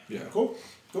 Yeah. Cool.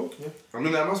 Yeah. I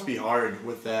mean, that must be hard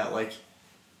with that. Like,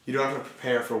 you don't have to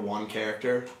prepare for one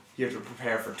character. You have to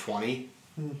prepare for 20.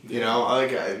 You know,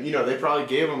 like, they probably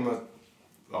gave him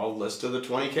a list of the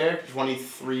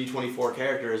 23, 24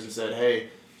 characters and said, hey,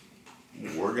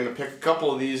 we're going to pick a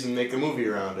couple of these and make a movie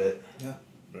around it. Yeah.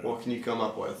 What can you come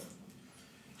up with?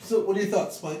 So, what are your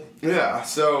thoughts, Mike? Yeah,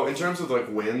 so in terms of, like,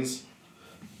 wins,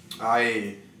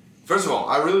 first of all,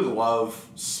 I really love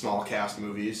small cast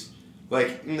movies.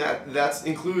 Like, that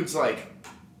includes, like,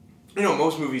 you know,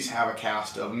 most movies have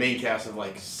a main cast of,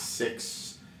 like,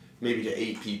 6, maybe to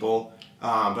 8 people.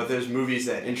 But there's movies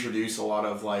that introduce a lot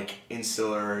of, like,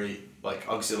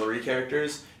 auxiliary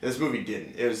characters. And this movie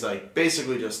didn't. It was, like,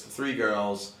 basically just the 3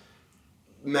 girls,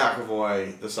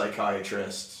 McAvoy, the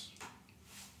psychiatrist.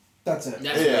 That's it.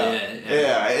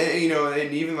 Yeah. And, you know,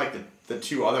 and even, like, the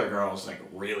 2 other girls, like,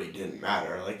 really didn't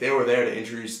matter. Like, they were there to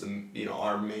introduce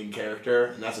our main character,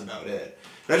 and that's about it.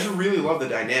 And I just really love the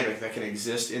dynamic that can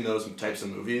exist in those types of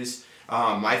movies.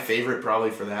 My favorite probably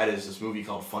for that is this movie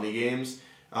called Funny Games,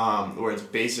 where it's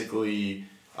basically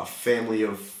a family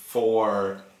of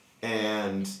 4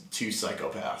 and 2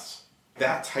 psychopaths.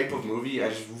 That type of movie I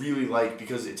just really like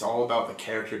because it's all about the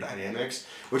character dynamics,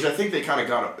 which I think they kind of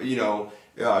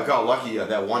got lucky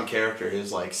that one character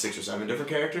is like 6 or 7 different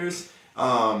characters,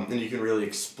 and you can really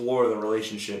explore the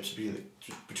relationships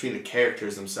between the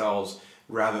characters themselves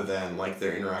rather than like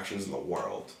their interactions in the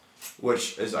world,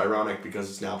 which is ironic because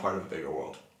it's now part of a bigger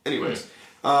world. Anyways,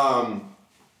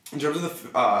 in terms of the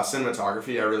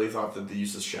cinematography, I really thought that the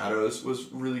use of shadows was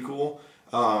really cool.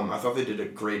 I thought they did a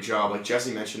great job. Like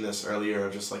Jesse mentioned this earlier,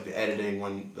 of just like the editing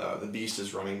when the Beast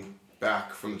is running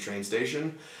back from the train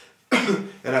station.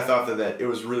 And I thought that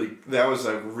was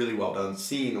a really well done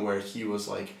scene where he was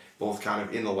like both kind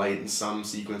of in the light in some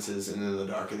sequences and in the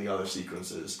dark in the other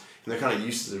sequences. And the kind of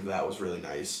usage of that was really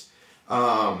nice.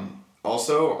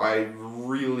 Also, I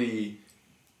really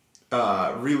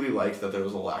liked that there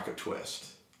was a lack of twist.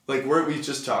 like where we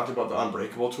just talked about the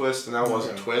Unbreakable twist, and that was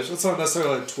a twist. That's not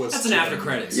necessarily a twist. That's an after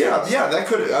credits. Yeah, that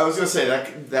could. I was gonna say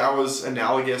that was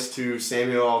analogous to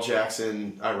Samuel L.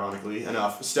 Jackson, ironically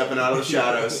enough, stepping out of the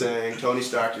shadows, saying, "Tony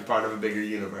Stark, you're part of a bigger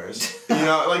universe." You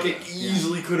know, like it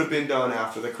easily could have been done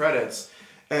after the credits,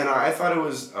 and I thought it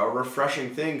was a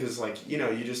refreshing thing because, like, you know,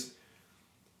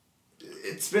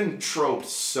 it's been troped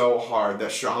so hard that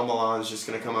Shyamalan's just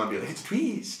gonna come out and be like, it's a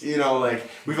twist. You know, like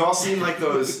we've all seen like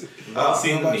those.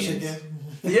 Seen the memes.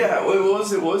 Yeah,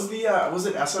 was it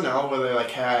SNL where they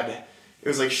like had it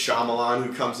was like Shyamalan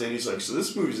who comes in, he's like, so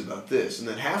this movie's about this, and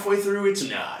then halfway through it's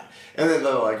not. And then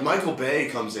like Michael Bay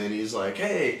comes in, he's like,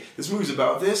 hey, this movie's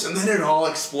about this, and then it all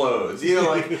explodes. You know,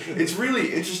 like it's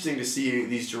really interesting to see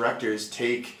these directors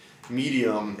take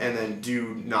medium and then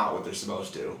do not what they're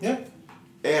supposed to. Yeah.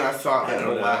 And I thought I that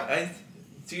don't know.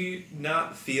 Do you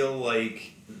not feel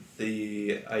like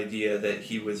the idea that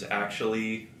he was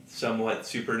actually somewhat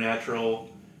supernatural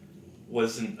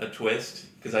wasn't a twist?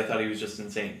 Because I thought he was just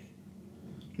insane.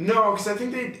 No, because I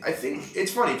think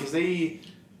it's funny because they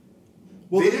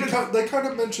kind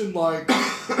of mentioned like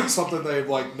something they've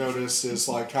like noticed is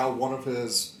like how one of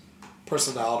his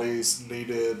personalities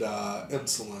needed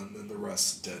insulin and the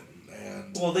rest didn't.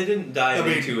 And well, they didn't dive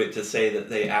into it to say that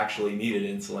they actually needed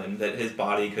insulin, that his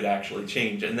body could actually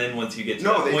change. And then once you get to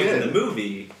that point in the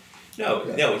movie,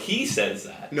 no, he says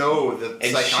that. No, the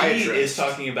psychiatrist. She is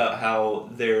talking about how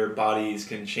their bodies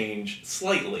can change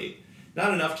slightly,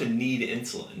 not enough to need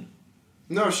insulin.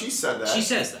 No, she said that. She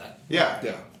says that. Yeah.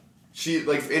 She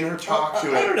like in her talk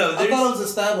to it. I don't know. I thought it was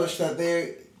established that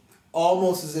they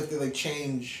almost as if they like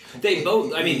change. They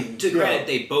both. I mean, to credit,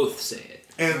 they both say it.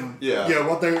 And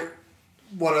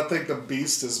what I think the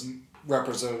Beast is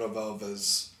representative of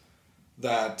is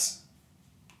that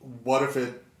what if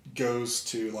it goes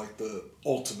to like the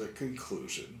ultimate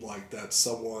conclusion, like that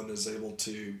someone is able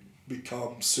to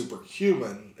become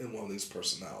superhuman in one of these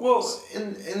personalities. Well,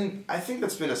 and I think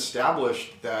that's been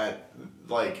established that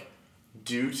like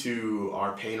due to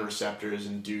our pain receptors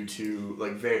and due to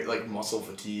like very like muscle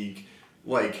fatigue,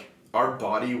 like our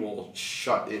body will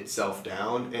shut itself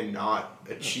down and not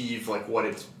achieve like what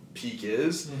its peak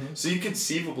is. Mm-hmm. So you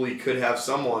conceivably could have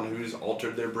someone who's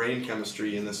altered their brain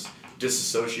chemistry in this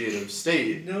dissociative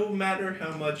state. No matter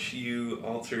how much you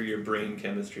alter your brain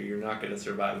chemistry, you're not going to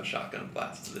survive a shotgun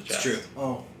blast to the chest. It's true.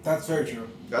 Oh, that's very true.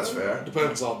 That's fair.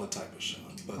 Depends on the type of shot.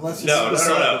 But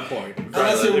No. Point.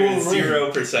 There's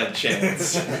 0%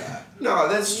 chance. No,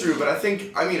 that's true, but I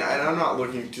think I'm not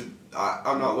looking to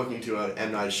an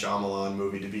M. Night Shyamalan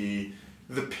movie to be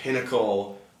the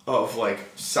pinnacle of like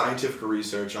scientific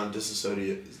research on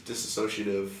dissociative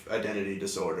identity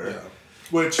disorder. Yeah.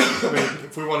 Which, I mean,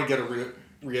 if we want to get a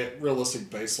realistic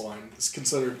baseline, it's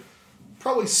considered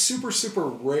probably super, super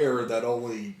rare that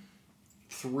only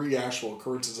 3 actual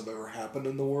occurrences have ever happened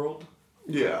in the world.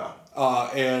 Yeah.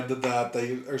 And that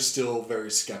they are still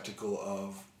very skeptical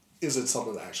of, is it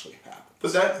something that actually happened?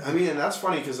 But and that's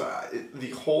funny because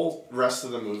the whole rest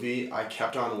of the movie, I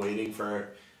kept on waiting for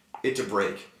it to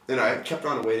break. And I kept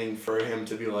on waiting for him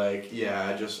to be like,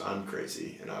 yeah, I'm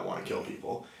crazy and I want to kill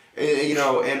people. And,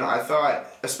 and I thought,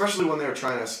 especially when they were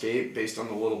trying to escape based on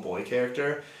the little boy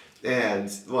character,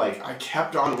 and like I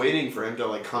kept on waiting for him to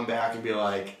like come back and be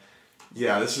like,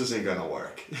 yeah, this isn't gonna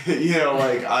work.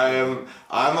 Like I'm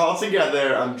all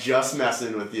together. I'm just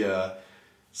messing with you.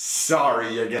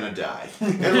 Sorry, you're gonna die.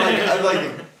 And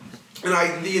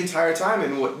the entire time,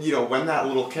 and when that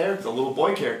little character, the little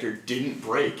boy character, didn't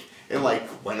break and like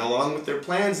went along with their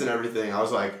plans and everything, I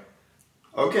was like,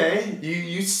 okay,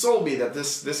 you sold me that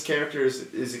this character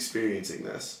is experiencing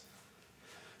this.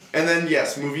 And then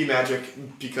yes, movie magic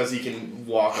because he can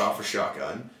walk off a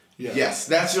shotgun. Yeah. Yes,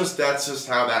 that's just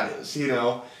how that is.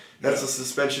 That's a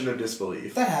suspension of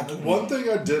disbelief. That happened. One thing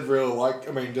I did really like,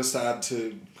 just to add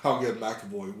to how good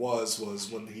McAvoy was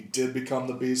when he did become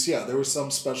the Beast. Yeah, there were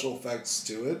some special effects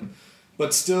to it,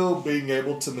 but still being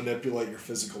able to manipulate your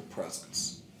physical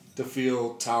presence to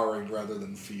feel towering rather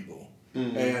than feeble.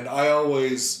 Mm-hmm. And I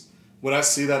always, when I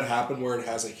see that happen where it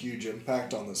has a huge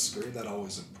impact on the screen, that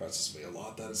always impresses me a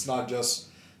lot. That it's not just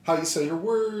how you say your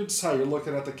words, how you're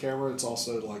looking at the camera, it's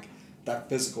also like that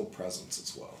physical presence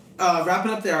as well.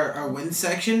 Wrapping up our win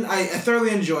section, I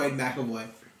thoroughly enjoyed McAvoy,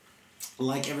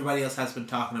 like everybody else has been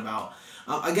talking about.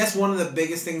 I guess one of the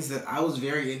biggest things that I was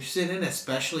very interested in,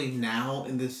 especially now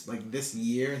in this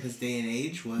year, this day and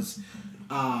age, was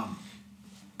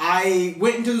I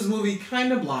went into this movie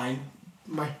kind of blind.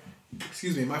 My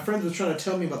friends were trying to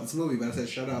tell me about this movie, but I said,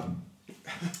 shut up.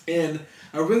 And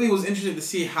I really was interested to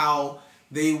see how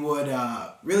they would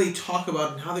really talk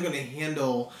about how they're going to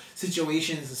handle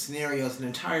situations and scenarios. An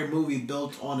entire movie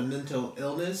built on a mental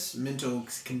illness, mental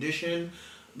condition.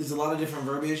 There's a lot of different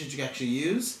verbiage that you can actually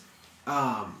use.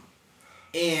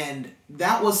 And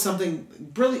that was something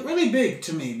really, really big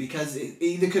to me because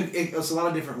it was a lot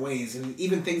of different ways, and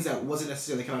even things that wasn't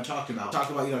necessarily kind of talked about. Talk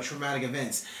about, traumatic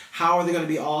events. How are they going to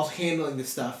be all handling this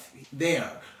stuff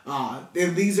there?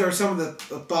 And these are some of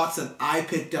the thoughts that I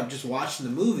picked up just watching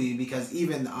the movie, because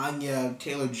even Anya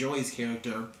Taylor-Joy's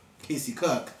character, Casey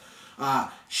Cook,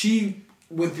 she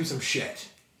went through some shit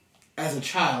as a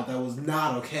child that was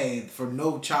not okay for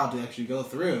no child to actually go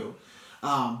through.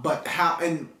 But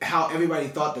how everybody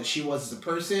thought that she was as a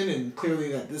person, and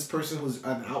clearly that this person was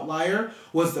an outlier,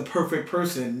 was the perfect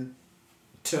person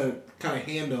to kind of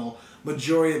handle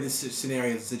majority of the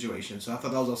scenarios and situations. So I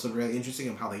thought that was also really interesting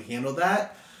of how they handled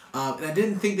that. And I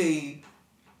didn't think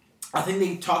I think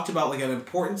they talked about like an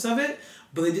importance of it,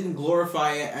 but they didn't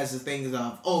glorify it as the things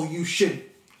of, oh, you should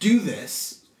do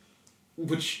this,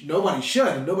 which nobody should,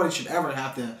 and nobody should ever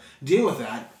have to deal with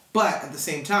that. But at the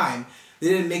same time, they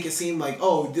didn't make it seem like,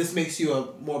 oh, this makes you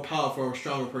a more powerful or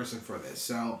stronger person for this.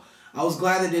 So I was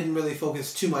glad they didn't really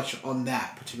focus too much on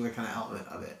that particular kind of element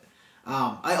of it.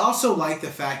 I also like the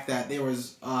fact that there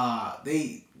was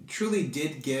they truly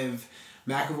did give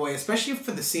McAvoy, especially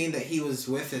for the scene that he was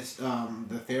with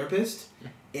the therapist,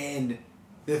 and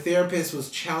the therapist was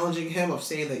challenging him of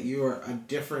saying that you are a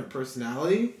different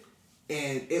personality,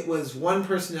 and it was one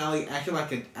personality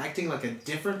acting like a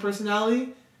different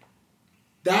personality.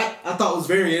 That I thought was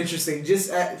very interesting.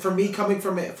 Just for me, coming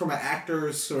from an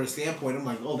actor's sort of standpoint, I'm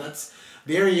like, oh, that's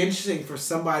very interesting for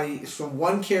somebody, from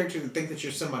one character to think that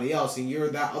you're somebody else and you're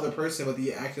that other person, but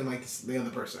you're acting like the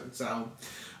other person. So,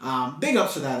 big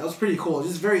ups for that. That was pretty cool.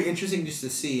 Just very interesting just to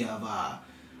see of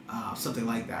something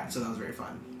like that. So that was very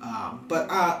fun. But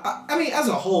I mean, as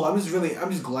a whole, I'm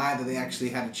just glad that they actually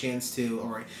had a chance to,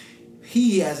 or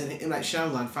he, as an M. Night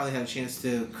Shyamalan, finally had a chance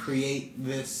to create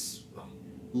this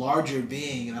larger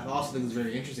being, and I also think it's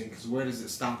very interesting because where does it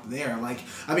stop there? Like,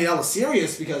 I mean, I was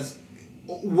serious because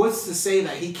what's to say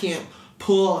that he can't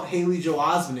pull Haley Joel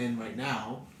Osment in right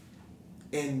now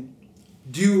and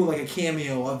do like a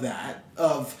cameo of that?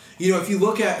 If you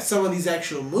look at some of these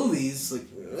actual movies, like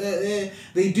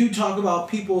they do talk about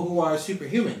people who are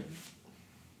superhuman,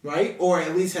 right? Or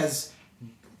at least has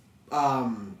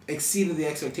exceeded the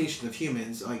expectations of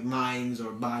humans, like minds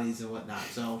or bodies and whatnot.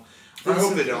 So I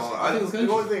hope they don't. The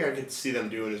only thing I could see them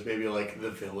doing is maybe like The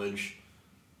Village.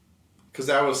 Because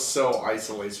that was so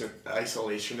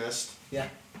isolationist. Yeah.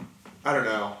 I don't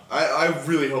know. I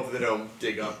really hope they don't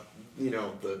dig up,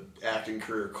 the acting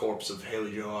career corpse of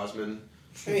Haley Joel Osment.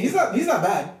 I mean, he's not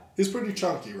bad. He's pretty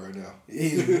chunky right now.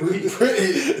 He's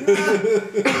pretty. He's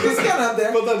kind of up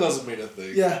there. But that doesn't mean a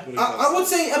thing. Yeah. I would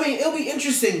say, I mean, it'll be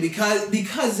interesting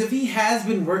because if he has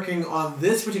been working on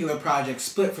this particular project,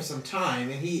 Split, for some time,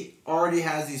 and he already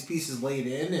has these pieces laid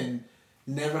in and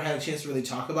never had a chance to really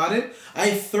talk about it,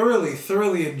 I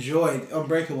thoroughly enjoyed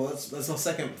Unbreakable. That's my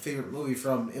second favorite movie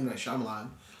from M. Night Shyamalan.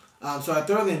 So I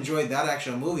thoroughly enjoyed that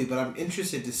actual movie, but I'm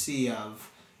interested to see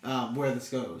where this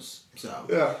goes.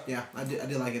 So yeah, I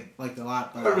did like it a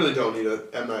lot. But I really don't need a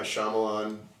M. Night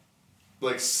Shyamalan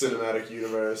cinematic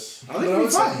universe. I think it'd be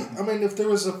fun. I mean, if there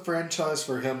was a franchise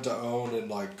for him to own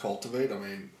and cultivate, I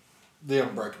mean, the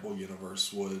Unbreakable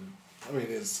universe would. I mean,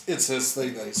 it's his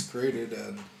thing that he's created,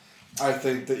 and I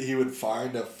think that he would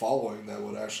find a following that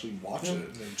would actually watch it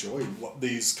and enjoy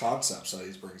these concepts that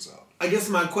he brings up. I guess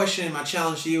my question and my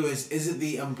challenge to you is it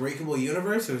the Unbreakable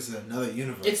universe or is it another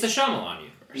universe? It's the Shyamalan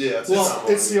universe. Yeah,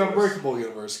 it's the Unbreakable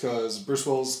universe because Bruce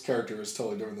Willis' character is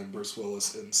totally different than Bruce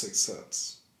Willis in Sixth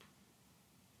Sense.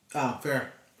 Oh,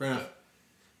 fair enough.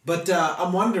 But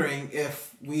I'm wondering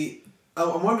if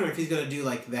he's gonna do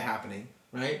The Happening,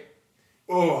 right?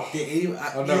 Oh,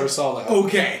 I never saw that.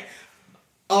 Okay.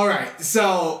 All right,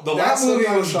 so The that last movie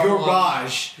one was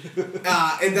garbage,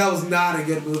 and that was not a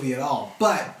good movie at all.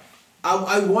 But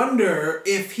I wonder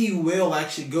if he will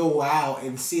actually go out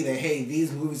and see that, hey,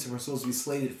 these movies were supposed to be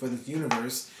slated for this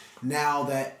universe. Now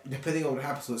that, depending on what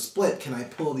happens with Split, can I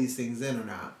pull these things in or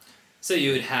not? So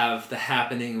you would have The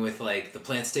Happening with the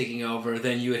plants taking over,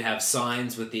 then you would have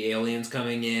Signs with the aliens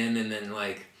coming in, and then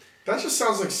that just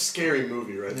sounds like a scary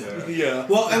movie right there. Yeah.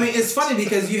 Well, I mean, it's funny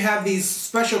because you have these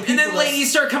special people. And then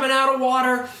ladies start coming out of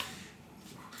water.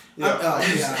 Yeah.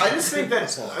 Yeah. I just think that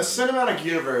a cinematic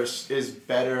universe is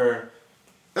better,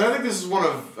 and I think this is one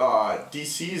of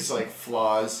DC's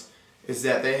flaws, is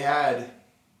that they had.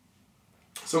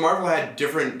 So Marvel had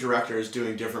different directors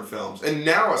doing different films, and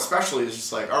now especially it's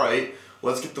just all right,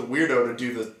 let's get the weirdo to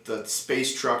do the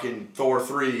space truck in Thor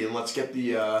 3, and let's get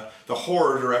the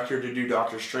horror director to do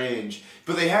Doctor Strange.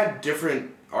 But they had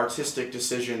different artistic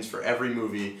decisions for every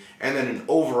movie, and then an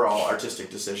overall artistic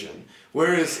decision.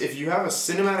 Whereas if you have a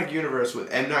cinematic universe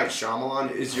with M. Night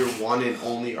Shyamalan is your one and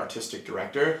only artistic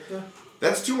director,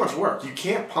 that's too much work. You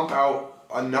can't pump out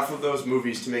enough of those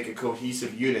movies to make a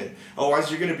cohesive unit. Otherwise,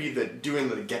 you're going to be doing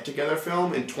the get-together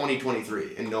film in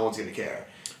 2023, and no one's going to care.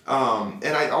 And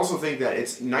I also think that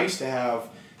it's nice to have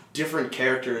different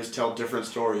characters tell different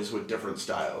stories with different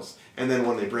styles. And then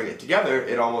when they bring it together,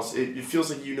 it feels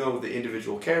like you know the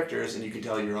individual characters and you can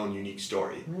tell your own unique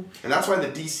story. Mm-hmm. And that's why the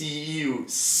DCEU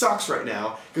sucks right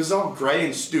now, because it's all gray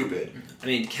and stupid. I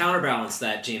mean, counterbalance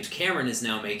that, James Cameron is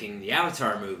now making the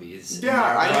Avatar movies.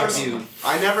 Yeah,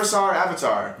 I never saw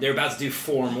Avatar. They're about to do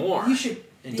 4 more. You should...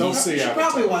 You should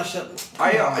probably watch that. If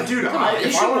I want to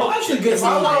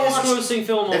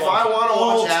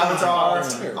watch Avatar,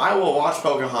 I will watch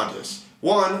Pocahontas.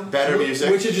 1, better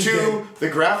music. 2, the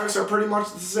graphics are pretty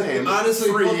much the same. Honestly,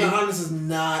 3, Pocahontas is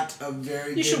not a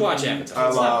very good You should watch movie.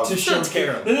 Avatar. To show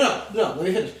care. No, let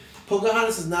me finish.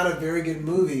 Pocahontas is not a very good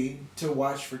movie to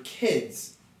watch for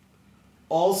kids.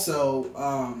 Also,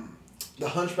 The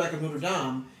Hunchback of Notre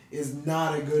Dame is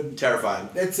not a good... Terrifying.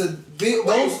 It's a...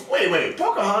 Wait.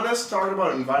 Pocahontas talking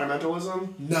about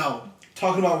environmentalism? No.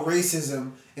 Talking about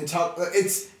racism. And it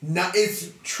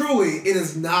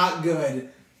is not good.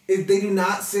 They do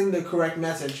not send the correct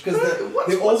message. Because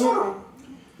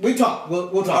we talk.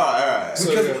 We'll talk. All right.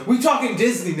 Because we talking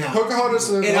Disney now. Pocahontas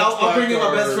and I'll bring in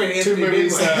my best friend Anthony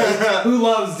Benway, who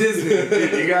loves Disney.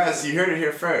 You guys, you heard it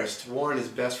here first. Warren is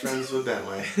best friends with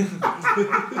Benway.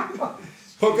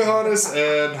 Pocahontas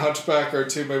and Hunchback are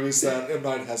 2 movies that M.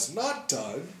 Night has not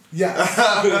done. Yes.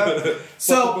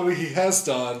 So the movie he has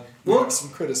done, some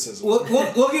criticism.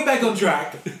 We'll get back on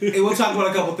track, and we'll talk about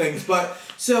a couple things. But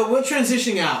so we're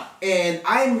transitioning out,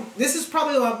 and this is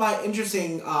probably my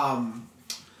interesting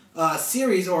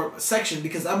series or section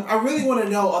because I really want to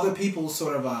know other people's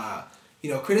sort of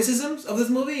criticisms of this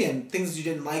movie and things you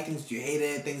didn't like, things you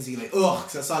hated, things you like. Ugh,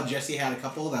 because I saw Jesse had a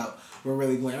couple that were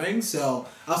really glaring. So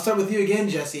I'll start with you again,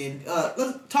 Jesse, and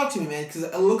talk to me, man, because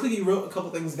it looked like you wrote a couple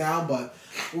things down. But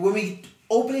when we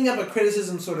opening up a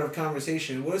criticism sort of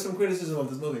conversation, what are some criticism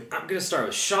of this movie? I'm gonna start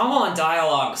with Shyamalan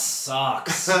dialogue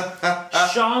sucks.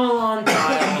 Shyamalan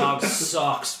dialogue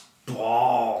sucks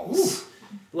balls. Ooh.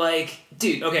 Like,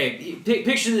 dude, okay,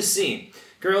 picture this scene.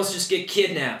 Girls just get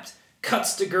kidnapped.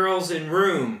 Cuts to girls in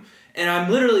room. And I'm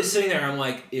literally sitting there, I'm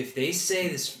like, if they say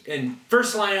this, and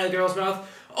first line out of the girl's mouth,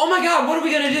 oh my god, what are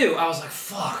we gonna do? I was like,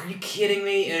 fuck, are you kidding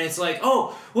me? And it's like,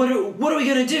 oh, what are we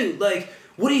gonna do? Like,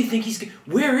 what do you think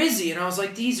where is he? And I was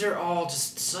like, these are all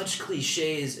just such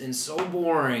cliches and so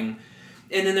boring.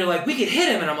 And then they're like, we could hit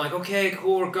him. And I'm like, okay,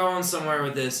 cool, we're going somewhere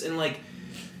with this. And like,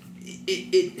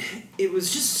 it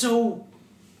was just so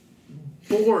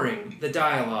boring, the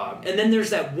dialogue. And then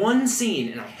there's that one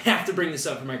scene, and I have to bring this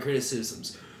up for my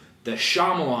criticisms, the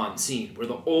Shyamalan scene, where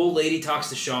the old lady talks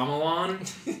to Shyamalan,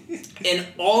 and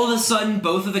all of a sudden,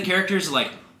 both of the characters are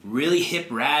like, really hip,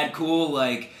 rad, cool,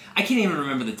 like, I can't even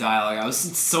remember the dialogue. I was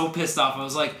so pissed off. I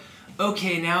was like,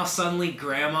 okay, now suddenly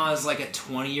grandma is like a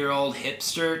 20-year-old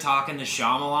hipster talking to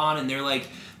Shyamalan, and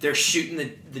they're shooting the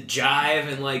jive,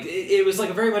 and like, it was like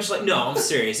a very much like, no, I'm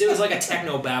serious. It was like a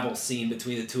techno-babble scene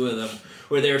between the two of them,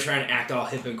 where they were trying to act all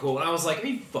hip and cool, and I was like, are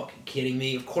you fucking kidding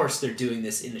me? Of course they're doing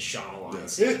this in the Shyamalan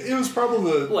scene. It was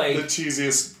probably the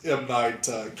cheesiest M. Night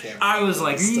cameo. I was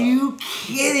like, are you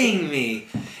kidding me?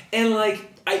 And like,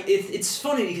 it's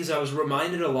funny because I was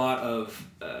reminded a lot of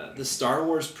the Star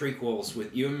Wars prequels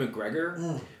with Ewan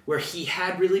McGregor, where he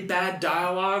had really bad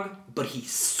dialogue, but he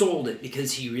sold it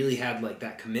because he really had like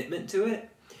that commitment to it.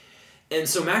 And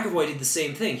so McAvoy did the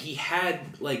same thing. He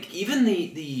had like even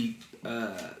the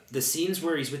scenes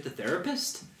where he's with the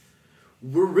therapist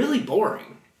were really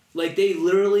boring. Like they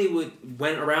literally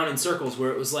went around in circles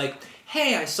where it was like,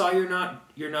 hey, I saw you're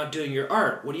not doing your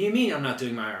art. What do you mean I'm not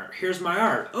doing my art? Here's my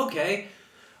art. Okay.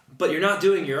 But you're not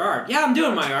doing your art. Yeah, I'm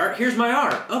doing my art. Here's my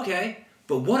art. Okay.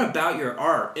 But what about your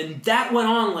art? And that went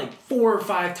on like 4 or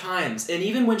 5 times. And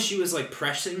even when she was like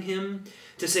pressing him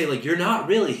to say like, you're not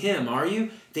really him, are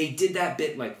you? They did that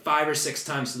bit like 5 or 6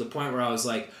 times to the point where I was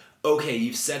like, okay,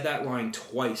 you've said that line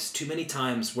twice, too many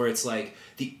times, where it's like,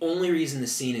 the only reason the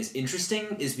scene is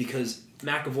interesting is because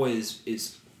McAvoy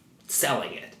is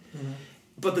selling it. Mm-hmm.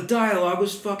 But the dialogue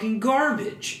was fucking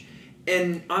garbage.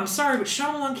 And I'm sorry, but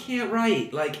Shyamalan can't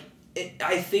write. Like,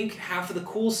 I think half of the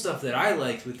cool stuff that I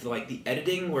liked with like the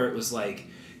editing, where it was like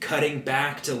cutting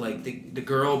back to like the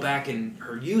girl back in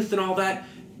her youth and all that,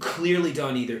 clearly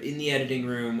done either in the editing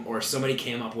room or somebody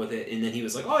came up with it and then he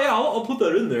was like, oh yeah, I'll put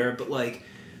that in there. But like,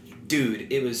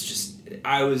 dude, it was just,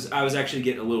 I was actually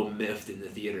getting a little miffed in the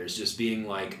theaters, just being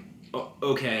like, oh,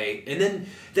 okay. And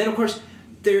then of course,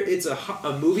 it's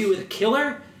a movie with a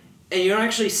killer, and you don't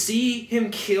actually see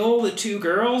him kill the two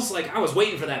girls. Like, I was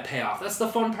waiting for that payoff. That's the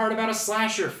fun part about a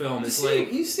slasher film. It's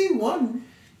you see one.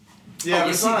 Yeah, Oh, but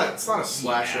it's not a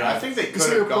slasher. Yeah. I think they You could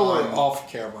see her have pull gone it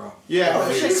off camera. Yeah, Oh,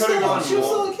 they she was could have gone still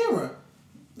more. on camera.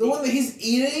 The one that he's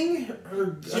eating her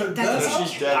guts out?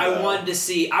 she's dead. I though. wanted to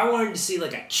see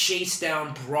like a chase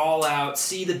down, brawl out,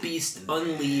 see the beast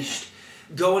unleashed,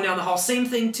 going down the hall. Same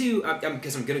thing too,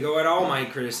 because I'm gonna go at all my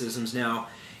criticisms now.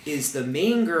 Is the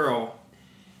main girl?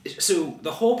 So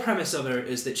the whole premise of her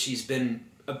is that she's been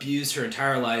abused her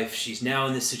entire life. She's now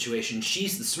in this situation.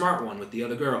 She's the smart one with the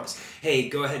other girls. Hey,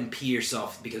 go ahead and pee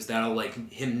yourself because that'll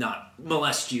like him not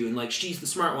molest you. And like she's the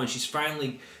smart one. She's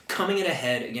finally coming at a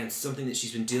head against something that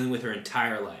she's been dealing with her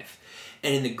entire life.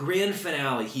 And in the grand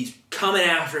finale, he's coming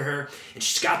after her, and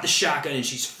she's got the shotgun, and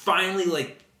she's finally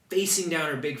like facing down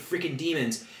her big freaking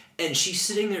demons, and she's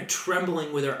sitting there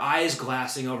trembling with her eyes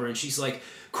glassing over, and she's like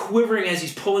quivering as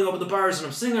he's pulling open the bars, and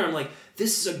I'm sitting there, I'm like,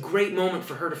 this is a great moment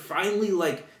for her to finally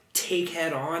like take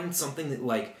head on something that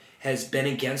like has been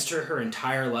against her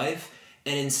entire life,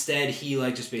 and instead he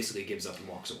like just basically gives up and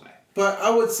walks away. But I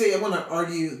would say I want to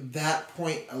argue that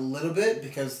point a little bit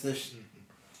because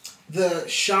the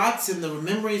shots and the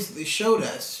memories that they showed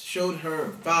us showed her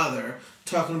father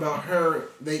talking about her.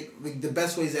 The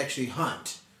best way is to actually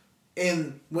hunt,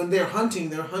 and when they're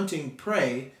hunting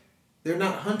prey. They're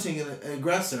not hunting an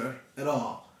aggressor at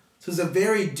all. So it's a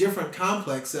very different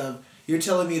complex of you're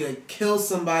telling me to kill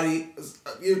somebody.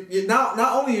 You're not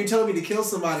only you're telling me to kill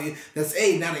somebody that's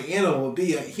not an animal,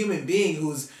 B, a human being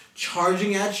who's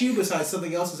charging at you besides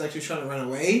something else who's actually trying to run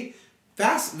away.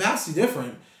 Vastly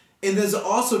different. And there's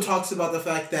also talks about the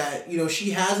fact that,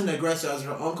 she has an aggressor as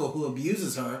her uncle who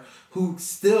abuses her, who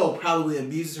still probably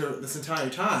abuses her this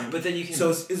entire time. But then you can. So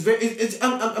it's very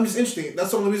I'm just interested. That's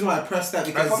the only reason why I pressed that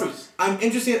because I'm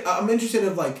interested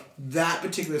of like that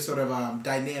particular sort of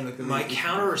dynamic. My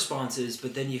counter response is,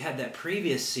 but then you had that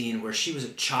previous scene where she was a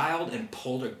child and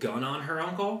pulled a gun on her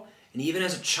uncle, and even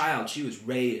as a child, she was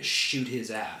ready to shoot his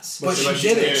ass. But she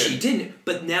didn't. She didn't.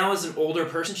 But now, as an older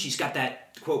person, she's got that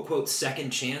quote quote second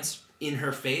chance in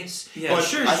her face. Yeah, But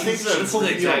sure. I think That's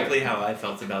that- exactly how I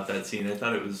felt about that scene. I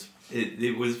thought it was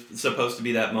supposed to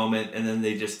be that moment, and then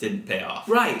they just didn't pay off.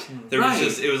 Right. It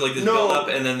was like this No. build up,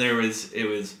 and then it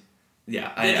was.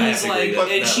 Yeah, I And have he's to like, agree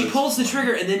and that she was- pulls the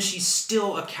trigger, and then she's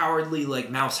still a cowardly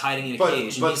like mouse hiding in a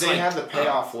cage. And But he's they like, had the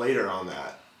payoff later on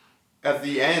that. At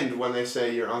the end, when they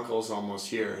say your uncle's almost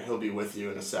here, he'll be with you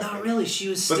in a second. Not really. She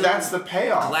was still. But that's the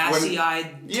payoff.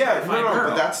 glassy-eyed, Yeah, terrified no, girl.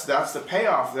 but that's the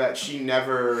payoff that she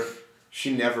never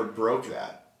broke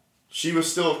that. She was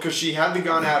still, because she had the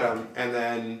gun at him, and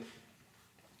then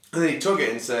he took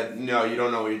it and said, no, you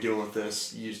don't know what you're doing with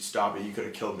this. You stop it. You could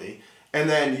have killed me. And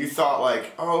then you thought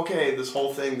like, oh, okay, this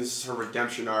whole thing, this is her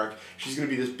redemption arc. She's going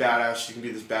to be this badass. She's going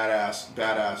to be this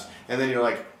badass. And then you're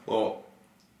like, well,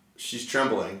 she's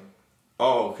trembling.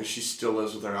 Oh, because she still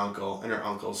lives with her uncle, and her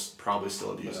uncle's probably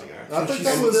still abusing her. I think she's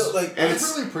that was still, like, I and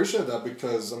it's- really appreciate that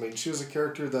because she was a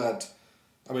character that,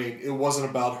 it wasn't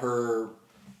about her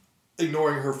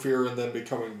ignoring her fear and then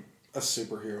becoming a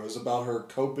superhero. It was about her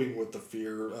coping with the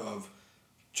fear of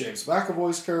James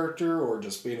McAvoy's character or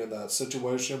just being in that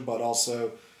situation, but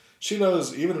also she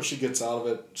knows even if she gets out of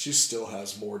it, she still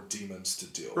has more demons to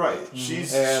deal with. Right.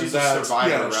 She's And a survivor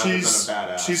rather than a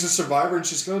badass. She's a survivor and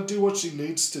she's going to do what she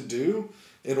needs to do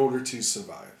in order to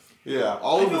survive. Yeah,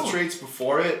 all of the don't- traits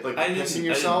before it, like I pissing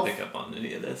yourself. didn't pick up on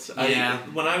any of this. Yeah.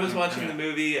 When I was watching the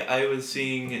movie, I was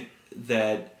seeing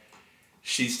that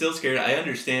she's still scared. I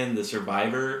understand the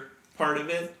survivor part of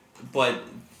it, but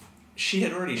she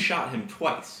had already shot him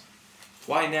twice.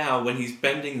 Why now, when he's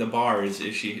bending the bars,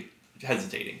 is she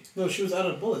hesitating? No, she was out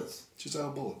of bullets. She's out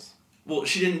of bullets. Well,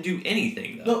 she didn't do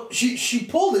anything though. No, she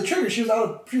pulled the trigger. She was out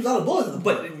of bullets. At the point.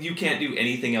 But you can't do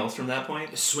anything else from that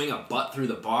point. swing a butt through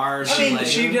the bars. I mean, like,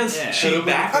 She just yeah. she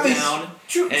backed down.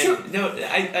 True. And no,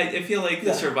 I feel like the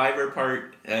Yeah. survivor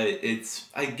part.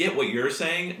 I get what you're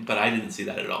saying, but I didn't see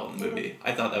that at all in the movie.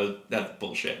 I thought that's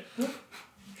bullshit. I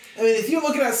mean, if you're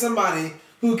looking at somebody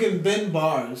who can bend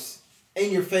bars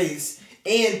in your face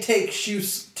and take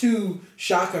two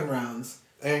shotgun rounds.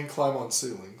 And climb on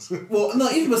ceilings. Well, no,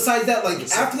 even besides that, like,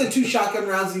 after the 2 shotgun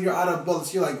rounds and you're out of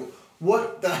bullets, you're like,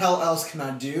 what the hell else can I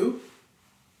do?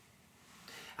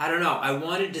 I don't know. I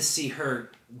wanted to see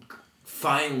her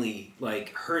finally,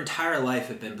 like, her entire life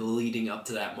had been leading up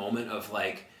to that moment of,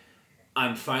 like,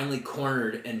 I'm finally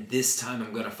cornered, and this time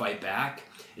I'm gonna fight back.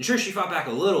 And sure, she fought back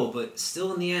a little, but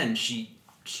still in the end, she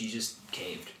just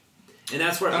caved. And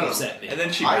that's where it upset me. And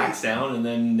then she backs down, and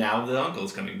then now the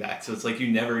uncle's coming back. So it's like you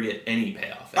never get any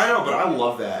payoff. I know, but I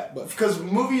love that. Because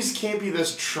movies can't be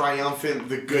this triumphant,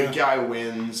 the good guy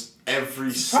wins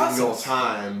every single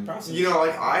time. You know,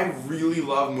 like, I really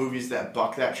love movies that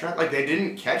buck that trend. Like, they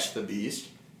didn't catch the beast.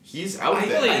 He's out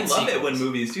there. I love it when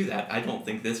movies do that. I don't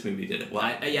think this movie did it well.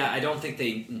 I don't think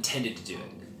they intended to do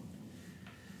it.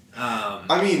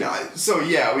 I mean,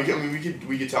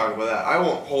 we could talk about that. I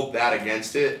won't hold that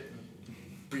against it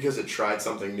because it tried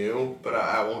something new, but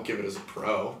I won't give it as a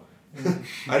pro.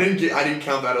 I didn't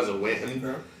count that as a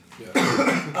win.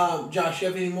 Yeah. Josh, you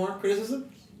have any more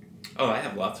criticism? Oh, I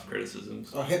have lots of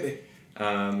criticisms. Oh, hit me.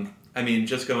 I mean,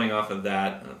 just going off of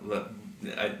that,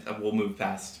 we'll move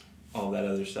past all that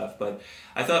other stuff. But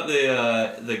I thought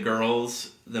the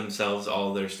girls themselves,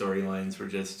 all their storylines were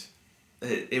just,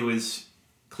 it was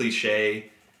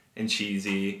cliche and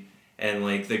cheesy, and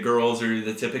like the girls are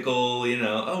the typical, you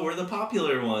know, oh, we're the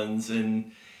popular ones,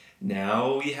 and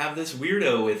now we have this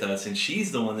weirdo with us, and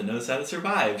she's the one that knows how to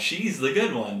survive. She's the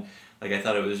good one. Like, I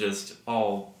thought it was just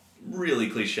all really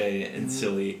cliche and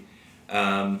silly.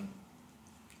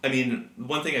 I mean,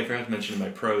 one thing I forgot to mention in my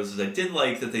pros is I did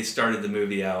like that they started the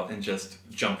movie out and just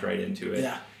jumped right into it.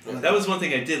 Yeah. That was one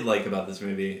thing I did like about this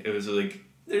movie. It was like,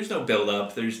 there's no build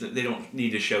up. They don't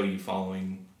need to show you him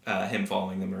following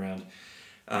them around.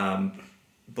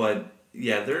 But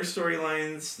yeah, their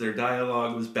storylines, their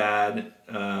dialogue was bad.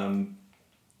 My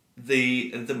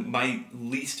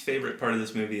least favorite part of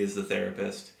this movie is the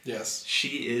therapist. Yes.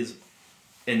 She is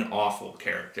an awful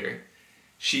character.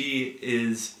 She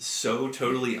is so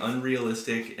totally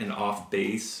unrealistic and off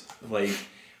base, like,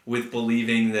 with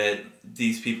believing that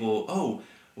these people, oh,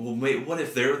 well, wait, what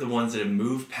if they're the ones that have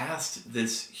moved past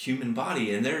this human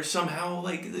body and they're somehow,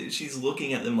 like, she's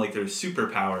looking at them like they're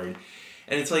superpowered.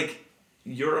 And it's like,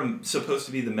 you're supposed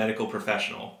to be the medical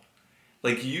professional.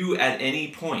 Like, you at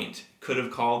any point could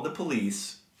have called the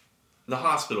police, the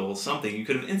hospital, something. You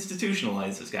could have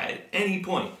institutionalized this guy at any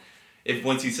point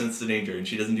once you sense the danger, and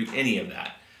she doesn't do any of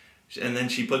that. And then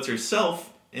she puts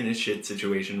herself in a shit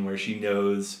situation where she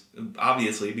knows,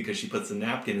 obviously, because she puts the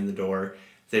napkin in the door,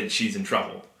 that she's in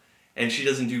trouble. And she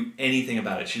doesn't do anything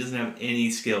about it. She doesn't have any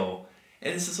skill.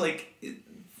 And it's just like,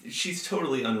 she's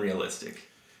totally unrealistic.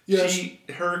 Yeah.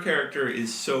 Her character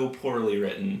is so poorly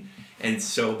written and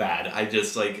so bad. I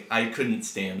couldn't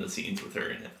stand the scenes with her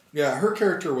in it. Yeah, her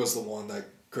character was the one that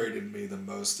grated me the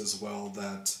most as well. They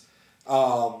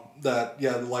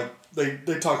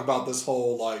talk about this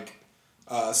whole, like,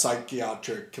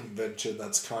 psychiatric convention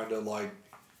that's kind of, like,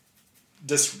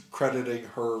 discrediting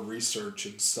her research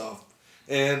and stuff.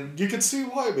 And you can see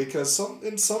why, because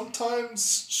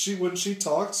sometimes when she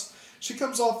talks, she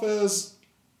comes off as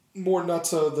more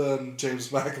nutso than James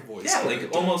McAvoy's character.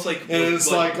 Like almost like and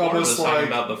it's like Laura almost was talking like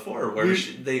about before, where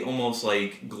they almost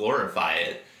like glorify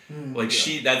it. Like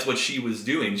that's what she was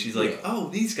doing. She's like, oh,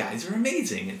 these guys are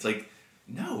amazing. It's like,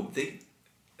 no, they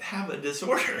have a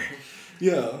disorder.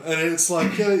 Yeah, and it's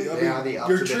like,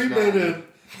 you're treatment, and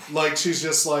like she's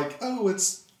just like, oh,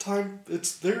 it's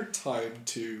their time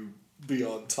to be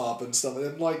on top and stuff,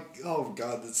 and like, oh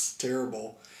god, that's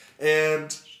terrible.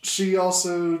 And she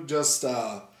also just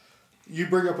you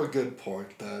bring up a good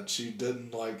point that she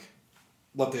didn't like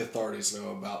let the authorities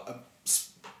know about a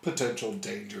potential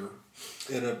danger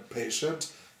in a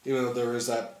patient. You know, there is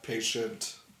that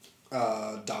patient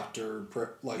doctor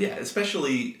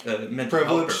especially mental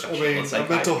health professional. A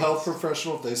mental health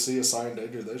professional, if they see a sign of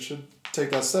danger, they should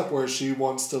take that step where she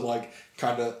wants to like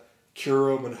kind of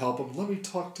cure him and help him. Let me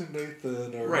talk to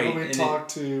Nathan, or let me talk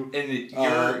to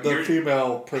the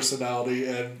female personality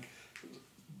and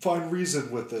find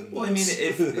reason within this. Well, I mean,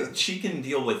 if she can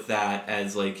deal with that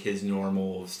as like his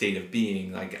normal state of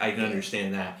being, like I can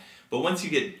understand that. But once you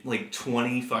get like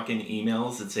 20 fucking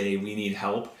emails that say we need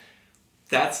help,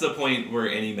 that's the point where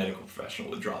any medical professional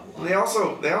would draw the line.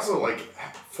 They also like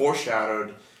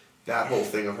foreshadowed that whole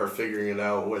thing of her figuring it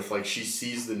out with like she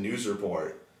sees the news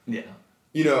report. Yeah.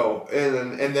 You know,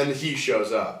 and then he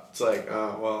shows up. It's like,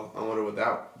 well, I wonder what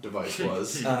that device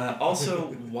was. Also,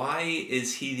 why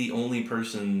is he the only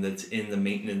person that's in the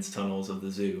maintenance tunnels of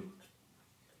the zoo?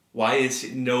 Why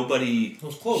is nobody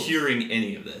hearing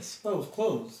any of this? That was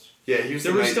closed. Yeah, he was.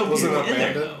 There were still people in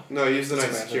there though. No, he was the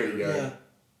night security guard. Yeah.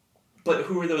 But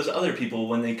who are those other people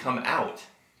when they come out?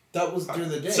 That was during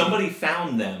the day. Somebody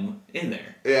found them in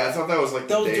there. Yeah, I thought that was like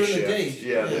the day shift. The day.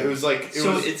 Yeah, it was like...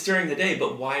 It's during the day,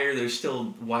 but why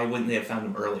wouldn't they have found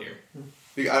them earlier?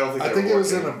 I don't think I think it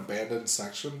was in an abandoned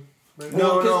section, Maybe?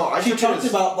 No, 'cause I she took it talked as-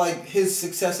 about like his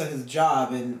success at his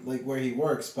job and like where he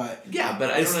works, but Yeah,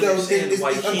 but I It's don't still- understand it's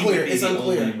why he unclear. would be It's the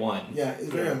unclear. only one. yeah, it's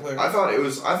very unclear. I thought it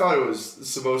was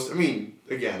supposed. I mean,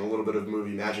 again, a little bit of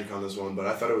movie magic on this one, but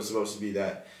I thought it was supposed to be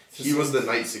that he was the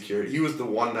night security. He was the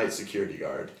one night security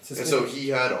guard, and so he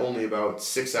had only about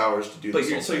 6 hours to do. But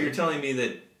this whole thing. you're telling me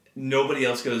that nobody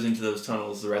else goes into those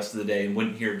tunnels the rest of the day and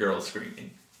wouldn't hear girls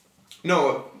screaming?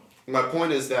 No, my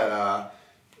point is that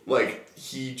like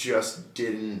he just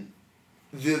didn't.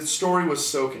 The story was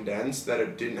so condensed that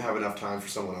it didn't have enough time for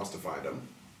someone else to find him.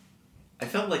 I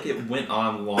felt like it went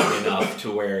on long enough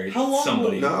to where How long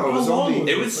somebody. No, it How was long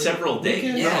only. It was several days.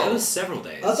 weekend? Yeah, No. it was several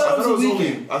days. I thought it was a only.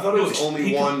 weekend. I thought it was No, only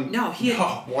he- one. No, he had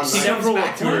one He night. several comes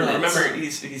back to her. appointments. Remember,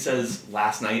 he says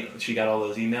last night she got all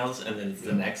those emails, and then it's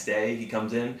the next day he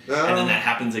comes in, No. and then that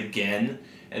happens again,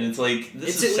 and it's like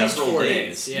this It's is at least several 4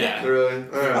 days. days, yeah. Really? I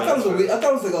thought it was a week. I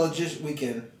thought it was like a legit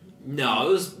weekend. No,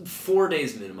 it was 4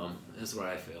 days minimum. Is what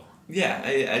I feel. Yeah,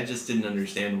 I just didn't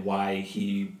understand why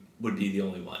he would be the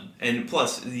only one. And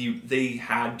plus, they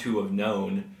had to have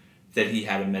known that he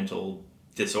had a mental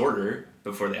disorder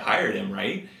before they hired him,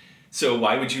 right? So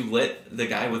why would you let the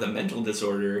guy with a mental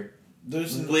disorder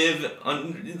There's live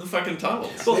in the fucking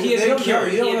tunnels? Well, They- he they had been don't know. cured.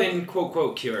 You He don't had like- been quote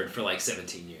quote cured for like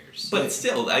 17 years. But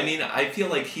still, I mean, I feel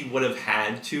like he would have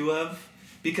had to have,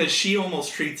 because she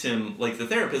almost treats him, like the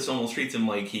therapist almost treats him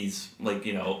like he's, like,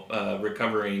 you know, a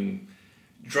recovering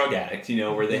drug addict, you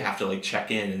know, where they have to, like, check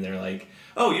in and they're like,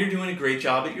 oh, you're doing a great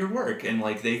job at your work, and,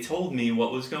 like, they told me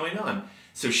what was going on.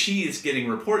 So she is getting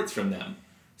reports from them.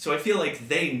 So I feel like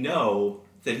they know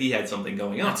that he had something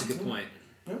going on. That's a good point.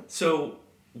 So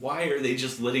why are they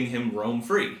just letting him roam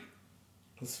free?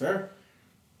 That's fair.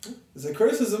 It's a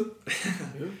criticism.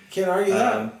 Can't argue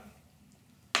that.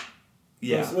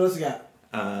 Yeah. What else you got?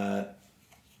 I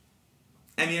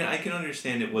mean, I can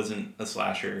understand it wasn't a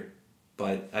slasher,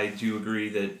 but I do agree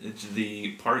that it's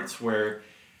the parts where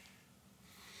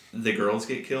the girls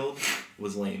get killed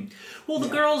was lame. Well, the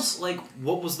girls, like,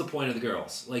 what was the point of the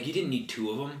girls? Like, you didn't need two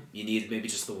of them. You needed maybe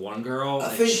just the one girl, I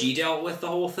and think- she dealt with the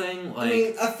whole thing. Like, I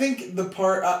mean, I think the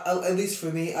part, at least for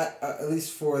me, at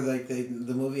least for like the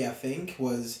movie, I think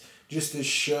was just to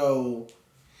show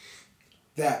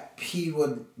that he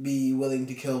would be willing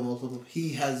to kill multiple.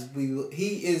 He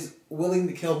is willing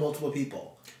to kill multiple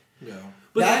people. Yeah.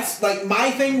 But That's like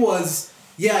my thing was.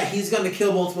 Yeah, he's gonna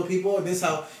kill multiple people, and this is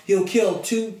how he'll kill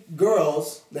two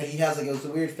girls that he has like a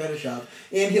weird fetish of,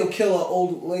 and he'll kill an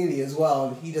old lady as well,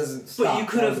 and he doesn't stop. but you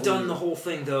could have that done lady. the whole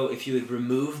thing, though, if you had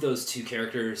removed those two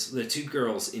characters, the two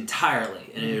girls,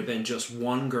 entirely, and it had been just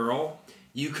one girl.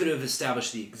 You could have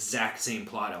established the exact same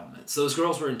plot elements. Those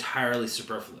girls were entirely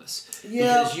superfluous.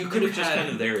 Yeah, Because you They could were have just had... kind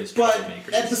of there as But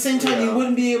troublemakers. at the same time, Yeah. you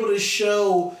wouldn't be able to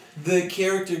show the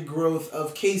character growth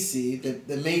of Casey,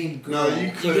 the main girl. No, you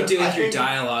You could could do it I with your think-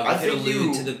 dialogue. I You could think allude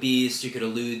you- to the beast. You could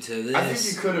allude to this. I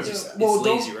think you could have. Yeah. It's Well,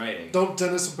 lazy writing. Don't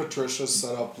Dennis and Patricia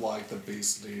set up like the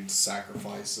beast needs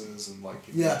sacrifices and like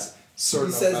he Yeah. needs certain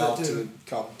He says that amount too. to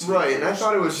come to Right, and I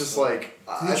thought it was just like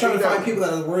He's trying to find people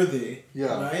that are worthy.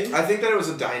 Yeah. Right. I think that it was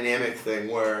a dynamic thing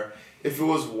where if it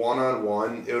was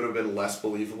one-on-one, it would have been less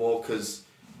believable because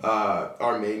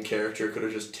our main character could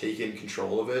have just taken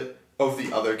control of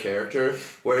the other character.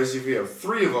 Whereas if you have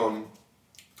three of them,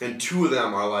 and two of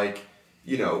them are like,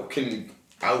 you know, can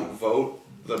outvote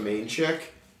the main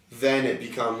chick, then it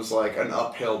becomes like an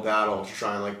uphill battle to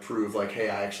try and like prove like, hey,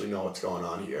 I actually know what's going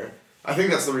on here. I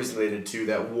think that's the reason they did too.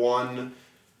 That one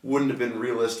wouldn't have been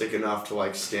realistic enough to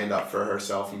like stand up for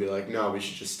herself and be like, no, we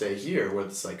should just stay here where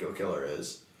the psycho killer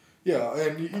is. Yeah,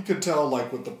 and you could tell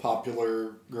like with the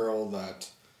popular girl that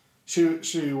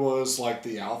she was like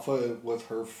the alpha with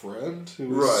her friend who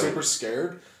was Right. super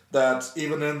scared that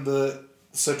even in the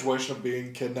situation of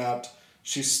being kidnapped,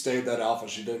 she stayed that alpha.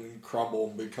 She didn't crumble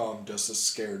and become just a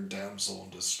scared damsel in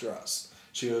distress.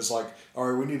 She was like,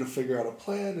 all right, we need to figure out a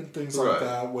plan and things like Right.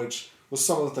 that, which was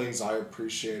some of the things I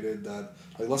appreciated that,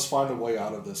 like, let's find a way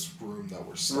out of this room that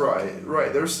we're stuck Right, in.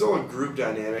 right. There's still a group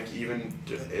dynamic even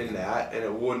in that, and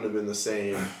it wouldn't have been the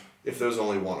same if there was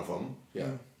only one of them. Yeah.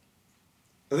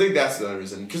 I think that's the only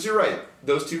reason. Because you're right,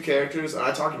 those two characters, and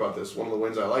I talked about this, one of the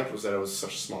wins I liked was that it was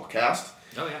such a small cast.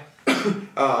 Oh,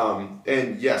 yeah.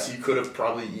 And yes, you could have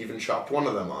probably even chopped one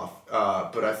of them off.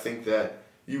 But I think that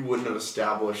you wouldn't have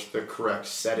established the correct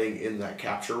setting in that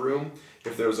capture room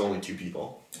if there was only two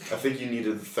people. I think you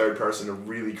needed the third person to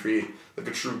really create like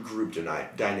a true group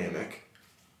dynamic.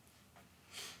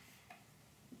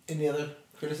 Any other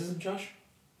criticism, Josh?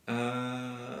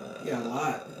 Yeah, a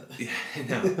lot. Yeah, I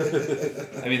know.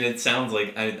 I mean, it sounds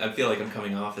like I feel like I'm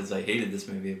coming off as I hated this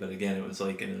movie, but again, it was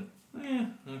like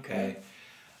okay.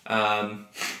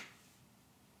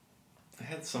 I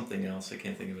had something else. I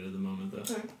can't think of it at the moment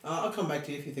though. Alright. I'll come back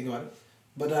to you if you think about it.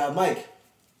 But Mike.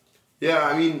 Yeah,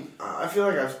 I mean, I feel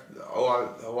like a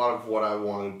lot of what I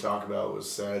wanted to talk about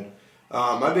was said.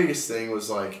 My biggest thing was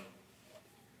like,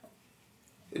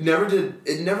 it never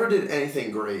did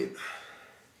anything great.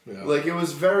 Yeah. Like it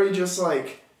was very just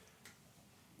like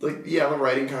yeah, the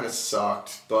writing kind of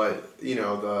sucked, but you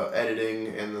know the editing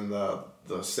and then the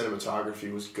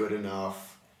cinematography was good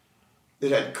enough.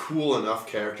 It had cool enough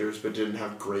characters, but didn't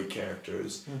have great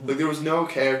characters. Mm-hmm. Like there was no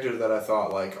character that I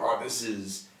thought like, oh, this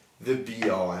is the be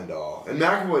all end all. And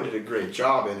McAvoy did a great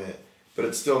job in it, but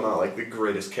it's still not like the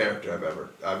greatest character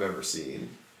I've ever seen.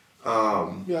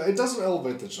 Yeah, it doesn't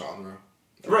elevate the genre.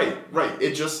 Right.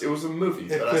 It was a movie It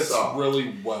that I fits saw.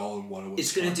 really well in what it was.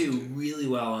 It's gonna trying do to really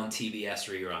well on TBS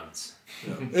reruns.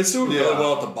 Yeah. It's doing really Yeah.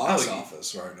 well at the box Oh,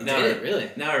 office right now. No. Did it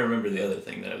really? Now I remember the other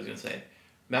thing that I was going to say.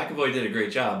 McAvoy did a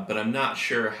great job, but I'm not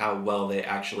sure how well they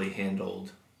actually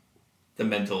handled the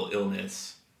mental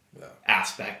illness Yeah.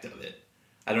 aspect of it.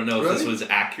 I don't know if this Really? was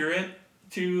accurate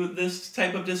to this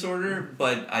type of disorder,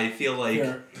 but I feel like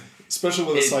Fair. Especially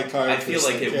with a I psychiatrist. feel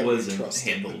like that it can't be wasn't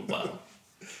trusted. handled well.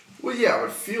 Well, yeah,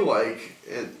 but feel like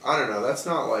I don't know. That's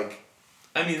not like.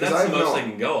 I mean, 'Cause that's the I most know- I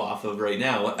can go off of right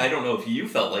now. I don't know if you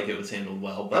felt like it was handled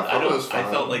well, but I thought it was I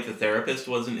fine. felt like the therapist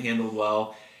wasn't handled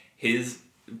well. His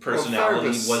personality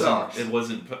therapist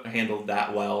wasn't sucked. handled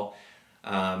that well.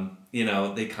 You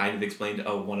know, they kind of explained,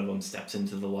 oh, one of them steps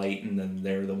into the light, and then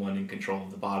they're the one in control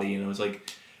of the body, and I was like,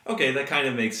 okay, that kind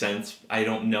of makes sense. I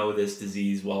don't know this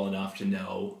disease well enough to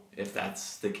know if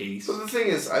that's the case. So the thing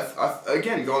is, I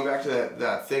again going back to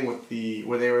that thing with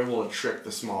where they were able to trick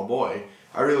the small boy.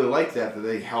 I really like that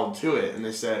they held to it and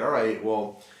they said, all right,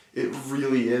 well, it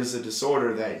really is a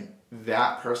disorder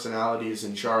that personality is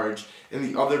in charge and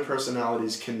the other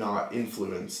personalities cannot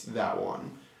influence that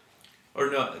one. Or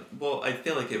no, well, I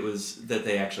feel like it was that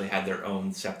they actually had their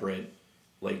own separate,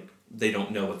 like, they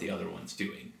don't know what the other one's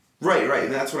doing. Right,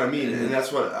 and that's what I mean, and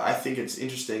that's what I think it's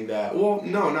interesting that. Well,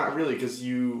 no, not really, because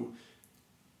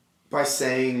by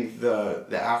saying the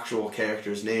actual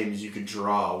characters' names, you could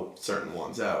draw certain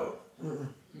ones out.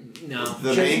 No.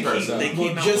 The main person. They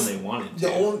came out just when they wanted to.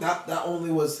 The only that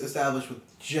only was established with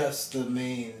just the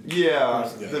main. Yeah,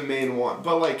 Yeah. the main one,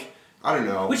 but like I don't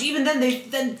know. Which even then they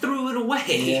threw it away.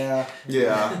 Yeah.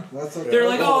 Yeah. That's okay. They're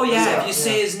like, oh yeah, Yeah. if you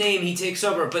say his name, he takes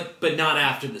over, but not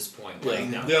after this point. Like,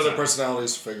 no. The other sorry.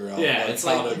 personalities figure out. Yeah, like, it's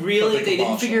how like to really put they didn't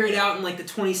kibosh figure on it out in like the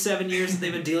 27 years that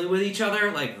they've been dealing with each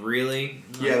other. Like really?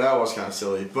 Yeah, that was kind of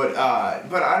silly, but I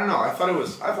don't know. I thought it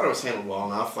was handled well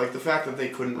enough. Like the fact that they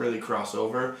couldn't really cross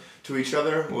over to each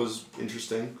other was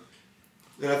interesting,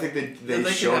 and I think they They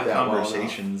could showed have that well enough.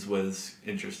 conversations was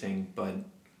interesting, but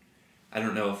I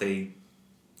don't know if they.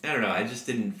 I don't know. I just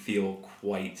didn't feel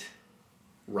quite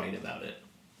right about it.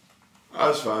 I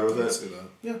was fine with I can it. see that.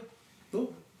 Yeah.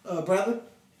 Cool. Bradley?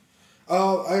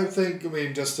 I think,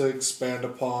 just to expand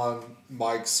upon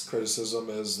Mike's criticism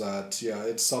is that, yeah,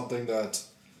 it's something that,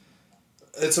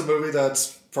 it's a movie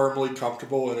that's firmly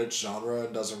comfortable in its genre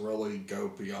and doesn't really go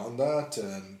beyond that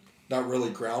and not really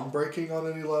groundbreaking on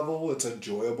any level. It's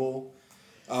enjoyable.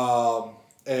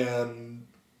 And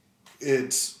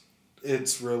it's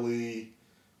really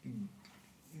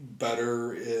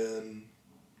better in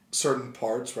certain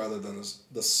parts rather than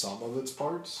the sum of its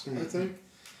parts, I think.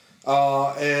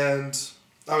 And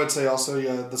I would say also,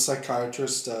 yeah, the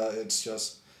psychiatrist, it's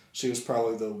just, she was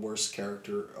probably the worst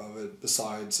character of it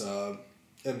besides M.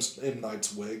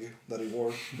 Night's wig that he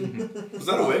wore. Was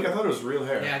that a wig? I thought it was real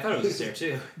hair. Yeah, I thought it was there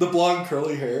too. The blonde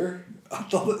curly hair, I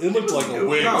thought it looked like a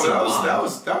wig. No, to that me.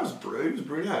 was it was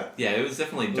brunette. Yeah, it was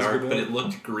definitely Was dark, it but good? it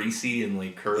looked greasy and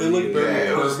like curly. It looked Yeah,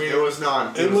 very it was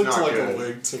not. It was looked not like good. a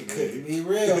wig to Could me. be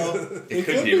real. It could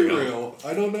could be be real. real.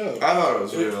 I don't know. I thought it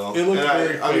was It- real. it looked and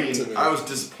very I fake mean, to me. I was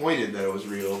disappointed that it was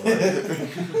real. But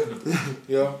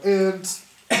Yeah, and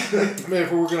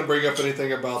if we were going to bring up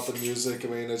anything about the music,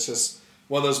 it's just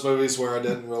one of those movies where I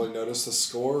didn't really notice the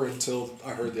score until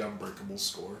I heard the Unbreakable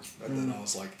score. And then I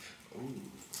was like, ooh.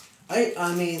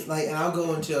 I mean, like, and I'll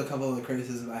go into a couple of the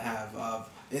criticisms I have of,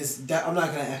 is that I'm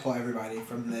not going to echo everybody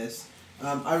from this.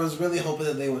 I was really hoping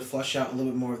that they would flesh out a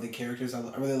little bit more of the characters. I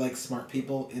really like smart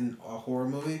people in a horror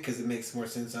movie because it makes more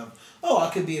sense of, oh, I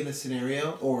could be in this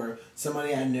scenario, or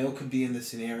somebody I know could be in this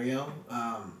scenario.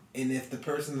 And if the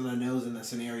person that I know is in that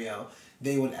scenario,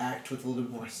 they would act with a little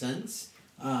bit more sense.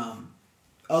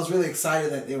 I was really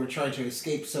excited that they were trying to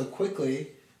escape so quickly,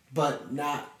 but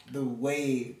not the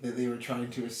way that they were trying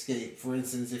to escape. For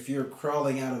instance, if you're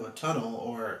crawling out of a tunnel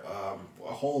or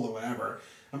a hole or whatever,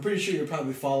 I'm pretty sure you'll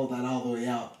probably follow that all the way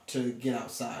out to get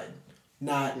outside.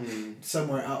 not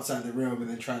somewhere outside the room and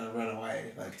then trying to run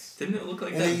away. Like, Didn't it look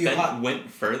like And that then you vent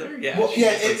went further? Yeah. Well, she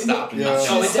yeah, just, like, it- stopped and yeah. knocked she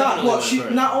Oh, out. it stopped. definitely Well, went she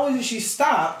further. not only did she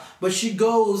stop, but she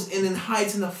goes and then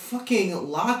hides in a fucking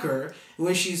locker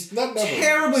when she's That never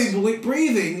terribly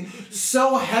breathing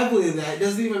so heavily that it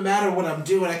doesn't even matter what I'm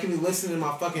doing. I can be listening to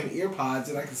my fucking earpods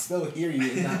and I can still hear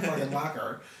you in that fucking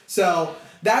locker. So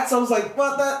I was like,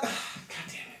 well, that, god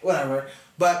damn it, whatever.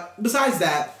 But besides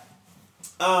that,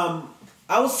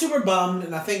 I was super bummed,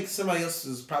 and I think somebody else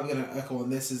is probably gonna echo on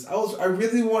this. I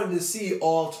really wanted to see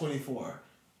all 24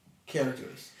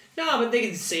 characters. No, but they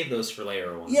can save those for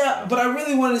later ones. Yeah, but I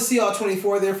really wanted to see all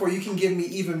 24, therefore you can give me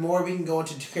even more. We can go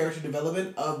into character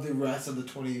development of the rest of the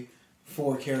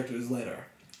 24 characters later.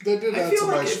 They did I add feel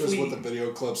some like extras if we- with the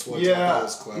video clips, which I Yeah, thought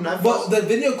was clever. and I- But the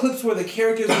video clips were the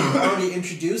characters we already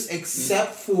introduced,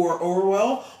 except for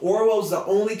Orwell. Orwell's the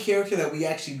only character that we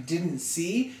actually didn't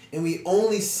see, and we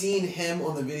only seen him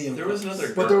on the video There was clips.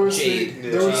 another girl. But there was Jade.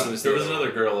 there was Jade was There was the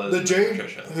another girl as the Jade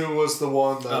Patricia. who was the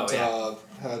one that Oh,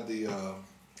 yeah. had the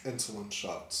insulin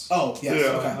shots. Oh, yes,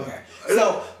 Yeah. okay.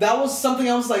 So that was something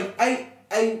I was like,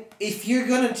 if you're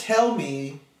gonna tell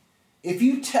me, if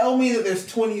you tell me that there's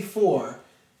 24,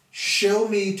 show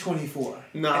me 24.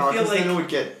 No, I feel because then like- it would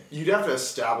get. You'd have to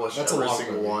establish That's a every long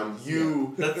single movie.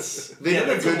 one. That's They did a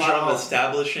that's good a lot job. of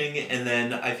establishing, and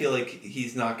then I feel like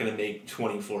he's not going to make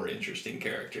 24 interesting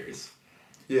characters.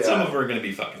 Yeah. Some of them are going to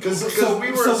be fucking. Because boring. So,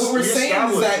 we were. so what we're we saying is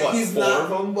established, that what, he's 4 not. of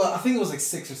them? Well, I think it was like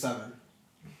 6 or 7.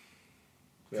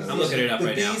 Yeah. I'm looking it up the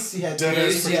right now. Beast, you had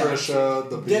Dennis, Beast, yeah. Patricia,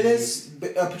 the Dennis,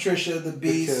 Beast. Patricia, the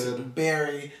Beast, kid.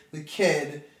 Barry, the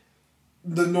kid,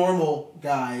 the normal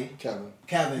guy, Kevin.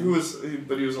 Kevin. He was,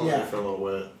 but he was only Yeah. there for a little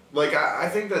bit. Like I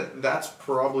think that's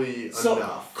probably So-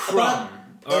 enough. Crumb.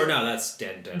 Or no, that's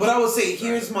dead. But I would say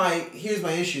here's my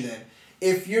issue then.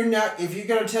 If you're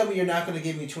gonna tell me you're not gonna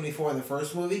give me 24 in the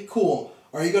first movie, cool.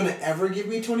 Are you gonna ever give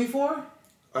me 24?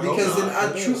 I hope Because then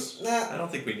not. I don't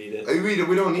think we need it. We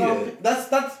don't need no, it. that's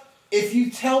if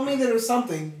you tell me that there's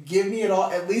something, give me it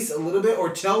all at least a little bit, or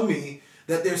tell me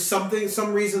that there's some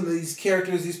reason that these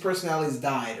characters, these personalities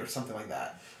died or something like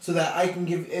that, so that I can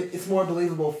give it. It's more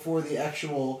believable for the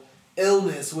actual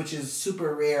illness, which is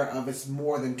super rare. It's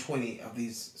more than 20 of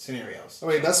these scenarios. I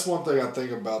mean, that's one thing I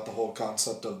think about the whole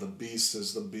concept of the Beast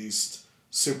is the Beast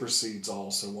supersedes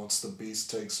all. So once the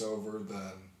Beast takes over,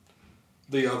 then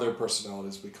the other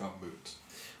personalities become moot.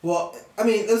 Well, I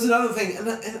mean, there's another thing, and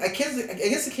I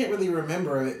guess I can't really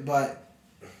remember it, but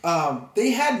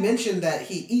they had mentioned that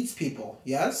he eats people.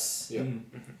 Yes. Yeah.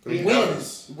 He When?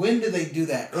 does. When did they do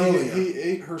that? Earlier. He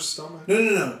ate her stomach.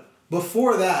 No.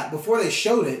 Before that, before they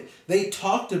showed it, they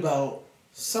talked about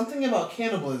something about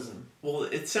cannibalism. Well,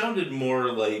 it sounded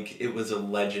more like it was a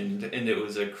legend, and it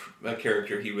was a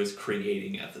character he was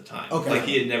creating at the time. Okay. Like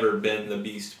he had never been the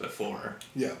Beast before.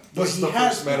 Yeah. But This is he the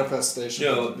has first been. manifestation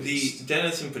No, of the the Beast.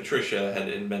 Dennis and Patricia had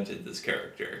invented this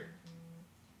character.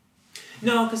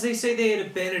 No, because they say they had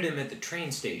abandoned him at the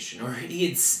train station, or he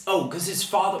had.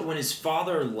 Because when his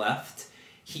father left,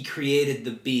 he created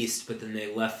the Beast, but then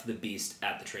they left the Beast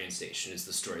at the train station. Is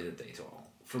the story that they told,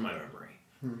 from my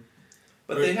memory.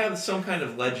 But they have some kind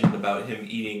of legend about him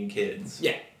eating kids.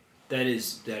 Yeah, that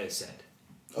is said.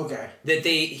 Okay. That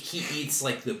he eats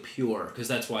like the pure, because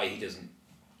that's why he doesn't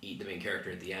eat the main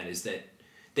character at the end. Is that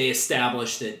they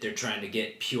establish that they're trying to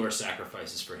get pure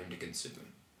sacrifices for him to consume.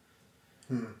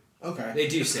 Okay. They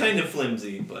do It's say kind of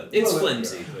flimsy, but it's Well,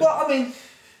 flimsy. But Well, I mean,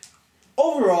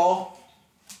 overall,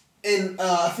 and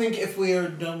I think if we are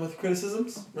done with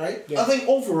criticisms, right? Yeah. I think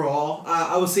overall,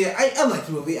 I would say I liked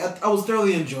the movie. I was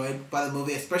thoroughly enjoyed by the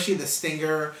movie, especially the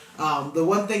stinger. The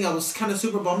one thing I was kind of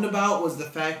super bummed about was the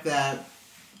fact that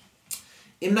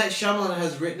M. Night Shyamalan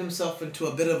has written himself into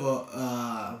a bit of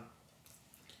a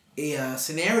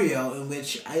scenario in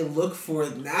which I look for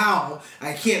it now.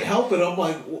 I can't help it. I'm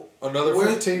like, Another where-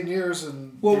 15 years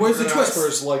and Well, you're where's the gonna ask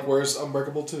twist? for is, where's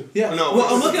Unbreakable 2? yeah. No, well,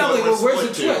 I'm we're looking at it like, well, split where's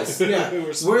the two. twist? Yeah.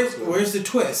 We're split two. Where's the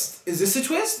twist? Is this a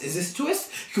twist? Is this a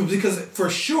twist? Because for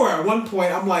sure, at one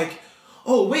point, I'm like,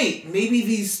 oh wait, maybe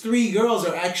these 3 girls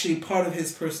are actually part of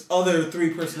his other 3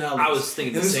 personalities. I was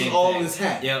thinking and the this same is all thing. in his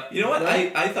head. Yep. you know what?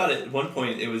 Right? I thought at one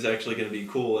point it was actually going to be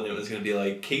cool, and it was going to be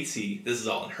like Casey. This is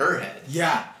all in her head,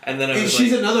 Yeah. and then I And was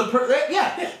she's like, another person.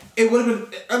 Yeah. It would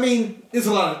have been. I mean, there's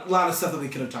a lot of stuff that we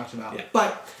could have talked about. Yeah.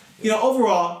 But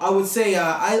overall, I would say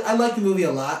I like the movie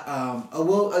a lot.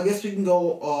 I guess we can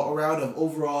go around of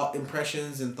overall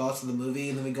impressions and thoughts of the movie,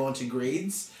 and then we go into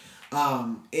grades.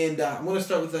 I'm going to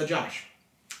start with Josh.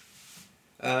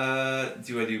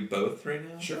 do I do both right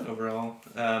now? Sure. Overall,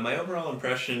 my overall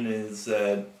impression is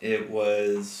that it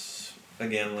was,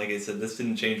 again, like I said, this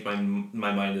didn't change my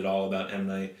mind at all about M.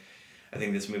 Night. I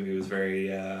think this movie was very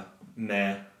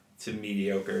meh to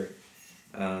mediocre.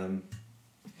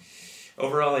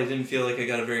 Overall, I didn't feel like I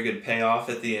got a very good payoff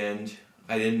at the end.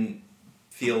 I didn't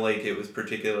feel like it was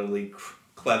particularly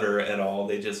clever at all.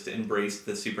 They just embraced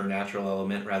the supernatural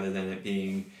element rather than it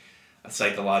being a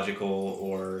psychological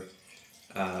or,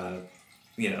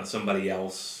 somebody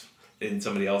else in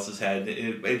somebody else's head.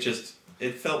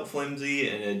 It felt flimsy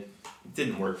and it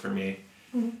didn't work for me.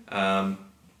 Mm-hmm.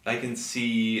 I can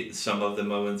see some of the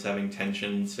moments having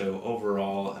tension, so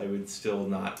overall I would still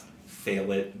not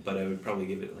fail it, but I would probably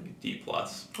give it like a D+.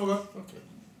 Okay.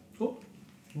 Cool.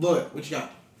 Lloyd, what you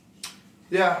got?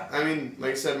 Yeah, I mean,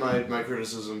 like I said, my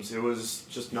criticisms, it was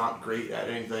just not great at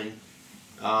anything.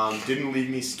 Didn't leave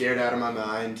me scared out of my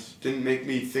mind. Didn't make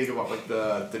me think about like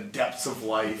the depths of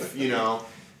life, you know.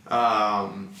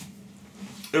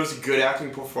 It was a good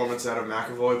acting performance out of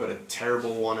McAvoy, but a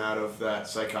terrible one out of that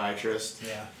psychiatrist.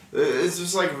 Yeah. It's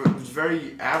just like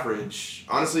very average.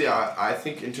 Honestly, I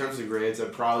think in terms of grades,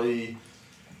 I'd probably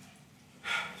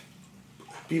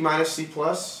B-, C+,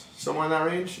 somewhere in that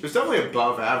range. It was definitely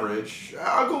above average.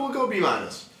 We'll go B-. I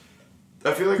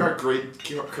feel like our grade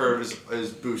curve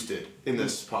is boosted in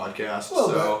this podcast.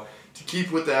 So to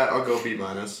keep with that, I'll go B-.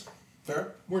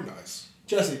 Fair. We're nice.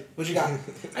 Jesse, what you got?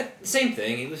 Same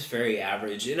thing. It was very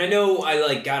average, and I know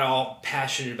I got all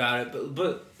passionate about it,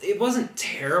 but it wasn't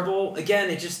terrible. Again,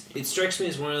 it strikes me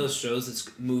as one of those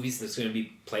movies that's going to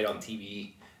be played on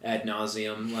TV ad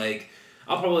nauseum. Like,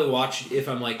 I'll probably watch if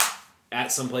I'm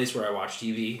at some place where I watch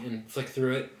TV and flick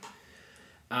through it.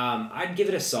 I'd give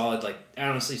it a solid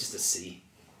honestly just a C.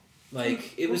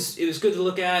 It was good to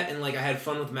look at, and I had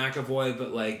fun with McAvoy,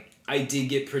 but I did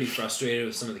get pretty frustrated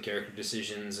with some of the character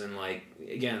decisions, and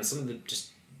again, some of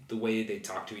the way they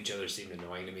talk to each other seemed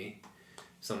annoying to me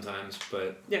sometimes.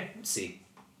 But yeah, C.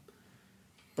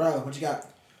 Bro, what you got?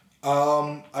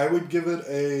 I would give it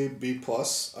a B+.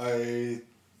 I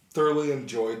thoroughly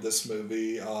enjoyed this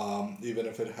movie,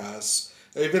 even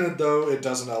though it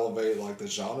doesn't elevate the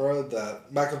genre,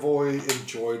 that McAvoy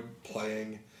enjoyed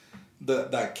playing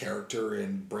that character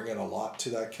and bringing a lot to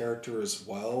that character as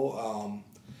well.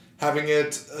 Having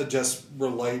it just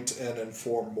relate and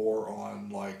inform more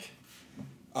on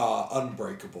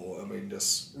Unbreakable,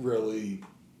 just really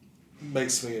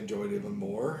makes me enjoy it even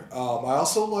more. I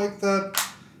also like that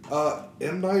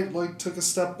M. Night took a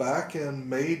step back and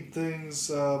made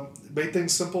things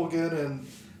simple again and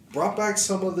brought back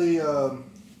some of those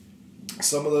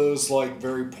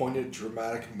very poignant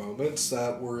dramatic moments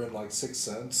that were in Sixth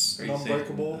Sense and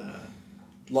Unbreakable.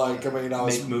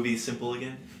 Make movies simple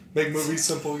again. Make movies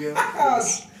simple again.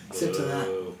 Sip to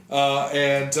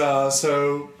that.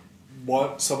 So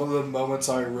some of the moments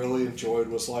I really enjoyed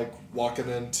was walking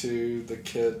into the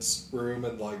kids' room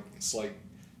and oh,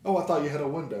 I thought you had a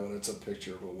window, and it's a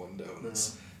picture of a window, and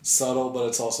it's subtle, but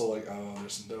it's also oh,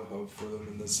 there's no hope for them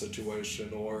in this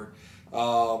situation, or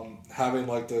having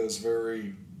those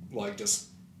very just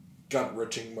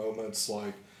gut-wrenching moments,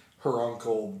 her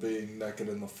uncle being naked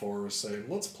in the forest saying,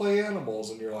 "Let's play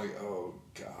animals," and you're oh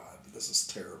God, this is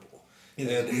terrible.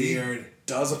 And he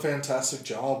does a fantastic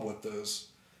job with those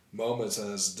moments,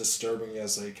 as disturbing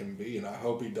as they can be, and I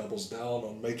hope he doubles down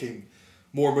on making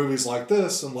more movies like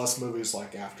this and less movies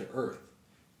like After Earth.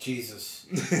 Jesus.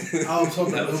 I was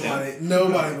hoping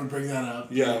nobody would bring that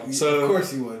up. Yeah, so of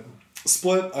course he would.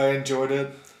 Split, I enjoyed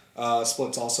it.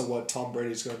 Split's also what Tom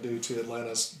Brady's going to do to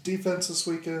Atlanta's defense this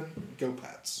weekend. Go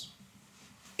Pats.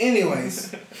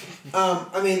 Anyways,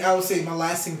 I would say my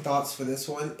lasting thoughts for this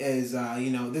one is,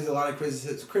 there's a lot of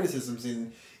criticisms,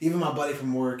 and even my buddy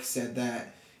from work said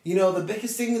that, the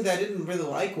biggest thing that I didn't really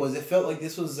like was it felt like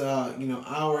this was, 2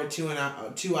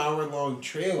 hour long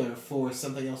trailer for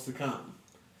something else to come.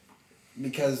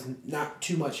 Because not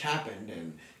too much happened,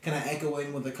 and kind of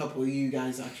echoing what a couple of you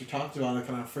guys actually talked about, and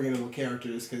kind of forgettable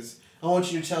characters, because I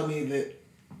want you to tell me that,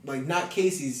 not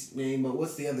Casey's name, but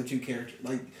what's the other two characters?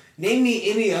 Name me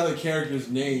any other character's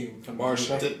name from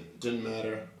Marsha. Didn't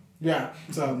matter. Yeah,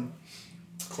 so...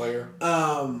 Claire.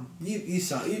 You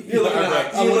saw you're looking it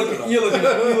up. You're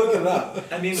looking it up.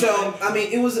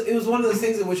 It was one of those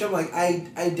things in which I'm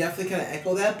I definitely kind of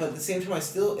echo that, but at the same time I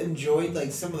still enjoyed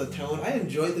some of the tone. I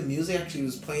enjoyed the music. Actually,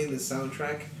 was playing the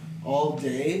soundtrack all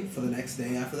day for the next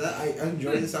day after that. I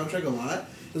enjoyed the soundtrack a lot.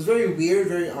 It was very weird,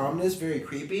 very ominous, very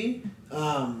creepy.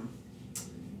 And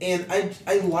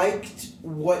I liked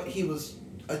what he was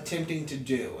attempting to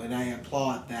do, and I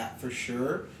applaud that for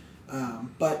sure.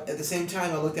 But at the same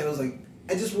time, I looked at it, I was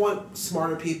I just want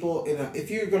smarter people.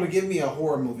 If you're going to give me a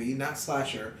horror movie, not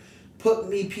slasher, put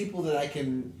me people that I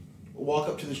can walk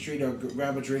up to the street or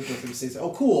grab a drink with and say,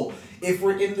 oh, cool, if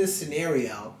we're in this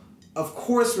scenario, of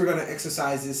course we're gonna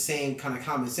exercise this same kind of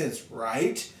common sense,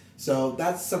 right? So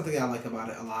that's something I like about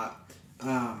it a lot.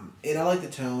 And I like the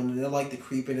tone, and I like the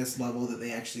creepiness level that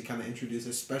they actually kind of introduced,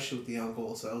 especially with the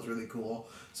uncle. So that was really cool.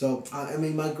 So I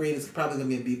mean, my grade is probably gonna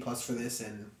be a B+ for this,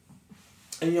 and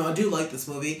I do like this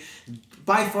movie.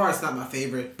 By far, it's not my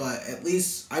favorite, but at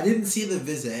least I didn't see The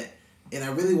Visit, and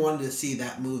I really wanted to see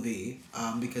that movie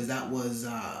because that was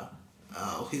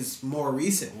his more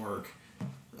recent work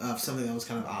of something that was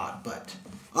kind of odd. But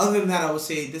other than that, I would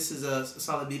say this is a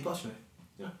solid B+ for me.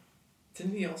 Yeah.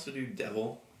 Didn't he also do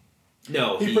Devil?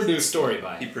 No, He produced story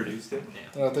by He produced it?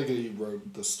 And I think he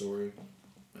wrote the story.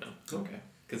 No. Okay.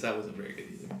 Because that wasn't very good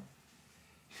either.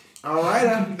 All right.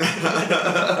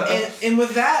 And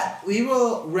with that, we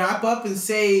will wrap up and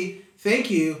say thank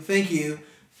you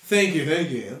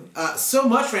so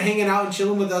much for hanging out and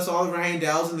chilling with us, all of our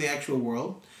Handels in the actual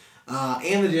world,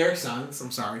 and the Derek Sons. I'm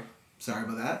sorry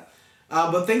about that.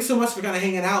 But thanks so much for kind of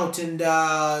hanging out. And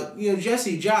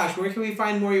Jesse, Josh, where can we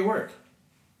find more of your work?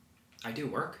 I do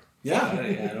work. Yeah.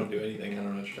 I don't do anything. I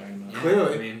don't know what you're talking about.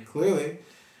 Clearly.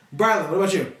 Brylan, what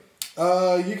about you?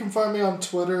 You can find me on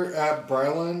Twitter at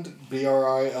Bryland,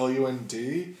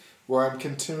 BRILUND, where I'm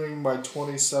continuing my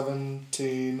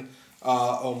 2017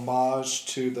 homage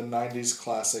to the 90s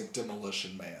classic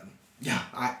Demolition Man. Yeah,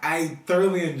 I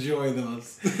thoroughly enjoy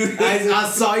those. I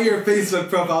saw your Facebook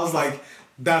profile. I was like,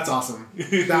 that's awesome.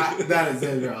 That is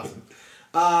very awesome.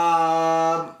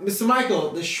 Mr.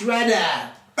 Michael, the Shredder.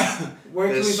 Where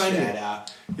can we find you?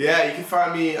 Yeah, you can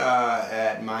find me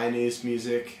at My Anus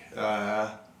Music.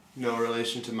 No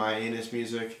relation to My Anus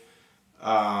Music.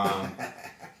 I'm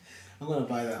gonna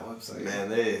buy that website. Man,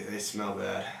 they smell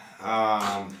bad.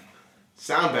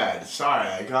 Sound bad. Sorry,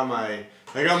 I got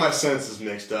my senses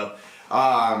mixed up.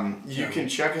 You can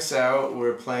check us out.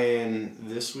 We're playing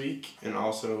this week and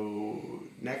also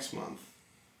next month.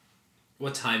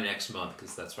 What time next month?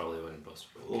 Because that's probably when most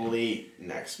people Late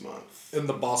next month. In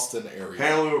the Boston area.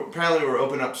 Apparently we're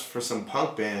opening up for some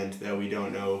punk band that we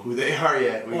don't know who they are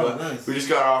yet. Nice. We just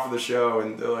got off of the show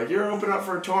and they're like, you're opening up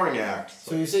for a touring act.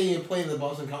 So you're saying you're playing the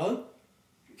Boston Calling?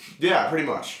 Yeah, pretty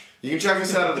much. You can check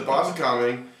us out at the Boston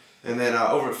Comedy, and then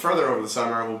further over the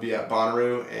summer we'll be at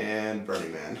Bonnaroo and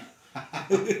Burning Man.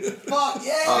 Fuck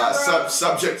yeah!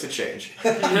 Subject to change.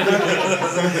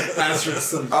 That's just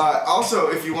some. Also,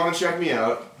 if you want to check me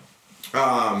out,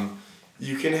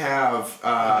 you can have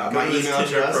my email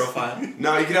address. Profile.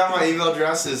 No, you can have my email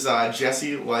address is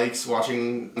Jesse likes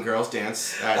watching girls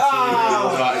dance at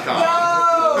gmail.com.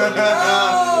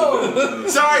 No!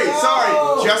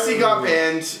 Sorry. Jesse got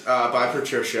banned by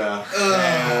Patricia,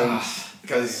 and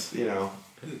because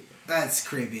That's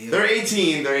creepy. they're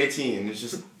 18. It's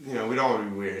just we don't want to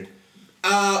be weird.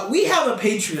 We have a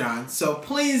Patreon, so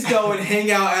please go and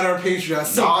hang out at our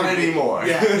Patreon. Not anymore.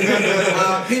 Yeah.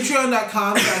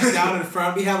 Patreon.com/down in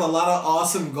front. We have a lot of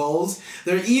awesome goals.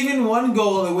 There's even one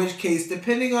goal in which case,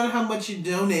 depending on how much you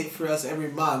donate for us every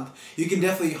month, you can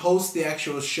definitely host the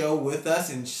actual show with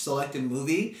us and select a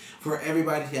movie for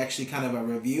everybody to actually kind of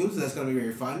review. So that's going to be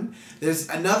very fun. There's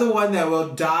another one that will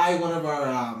dye one of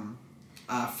our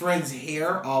friend's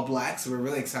hair all black, so we're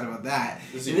really excited about that.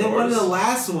 Is And it then one of yours? the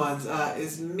last ones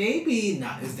is maybe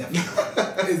not. It's definitely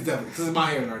it's definitely because my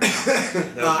hair is already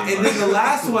done. And then the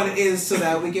last one is so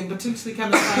that we can potentially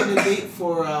kind of find a date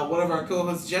for one of our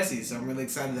co-hosts, Jesse. So I'm really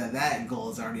excited that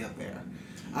goal is already up there.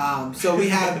 So we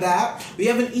have that. We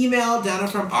have an email down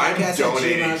from I'm podcast.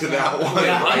 donating to that one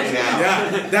right now.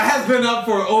 Yeah, that has been up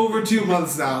for over 2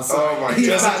 months now. So Oh my he's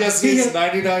God. not- Just he needs has-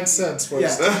 99 cents for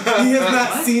his yeah. He has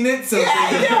not seen it, so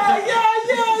Yeah.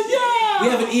 we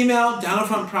have an email,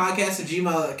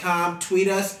 downandfrontpodcast@gmail.com. Tweet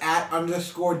us at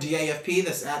 _DAFP.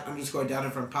 That's at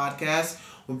 _downandfrontpodcast.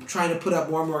 We're trying to put up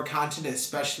more and more content,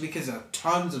 especially because of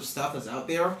tons of stuff that's out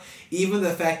there. Even the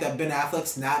fact that Ben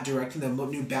Affleck's not directing the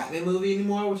new Batman movie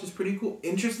anymore, which is pretty cool,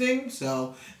 interesting.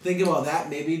 So think about that.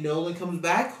 Maybe Nolan comes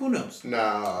back. Who knows?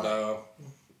 No. No.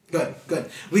 Good.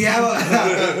 We have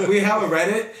a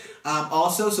Reddit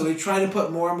also, so we try to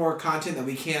put more and more content that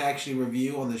we can't actually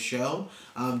review on the show.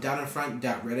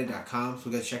 Downinfront.reddit.com, so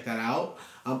we're gonna check that out.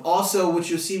 Also, what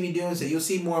you'll see me doing is that you'll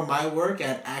see more of my work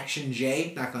at Action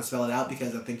J. Not gonna spell it out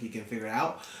because I think you can figure it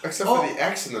out. Except for the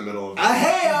X in the middle of it.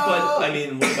 Hey-o! But, I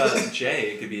mean, what about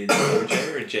J? It could be a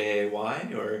J or a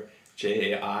J-A-Y or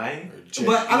J-A-I.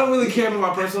 But I don't really care about my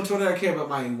personal Twitter. I care about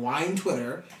my wine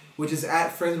Twitter, which is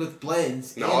at Friends with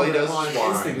Blends. No, all he does on is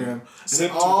wine. Instagram. Sip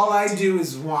And to all I do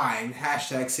is wine.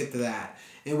 #sip to that.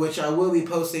 In which I will be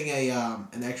posting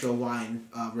an actual wine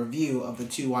review of the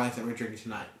 2 wines that we're drinking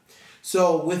tonight.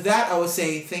 So with that, I would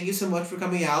say thank you so much for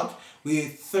coming out. We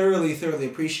thoroughly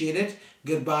appreciate it.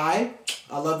 Goodbye.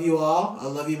 I love you all. I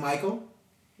love you, Michael.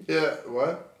 Yeah,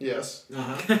 what? Yes.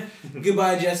 Uh-huh.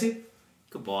 Goodbye, Jesse.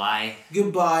 Goodbye.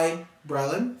 Goodbye,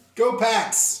 Brelin. Go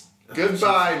Pats!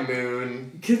 Goodbye,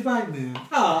 Moon. Goodbye, Moon.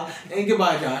 Aw, and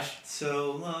goodbye, Josh.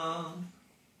 So long.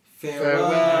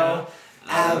 Farewell.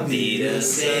 I'll be to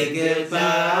say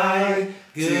goodbye.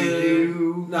 To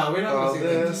you. No, we're not A going to sing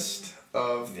that. list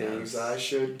of things Yes. I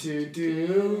should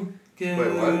do. Goodbye.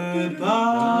 Wait, what?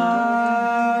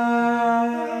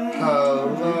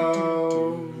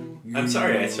 Hello. I'm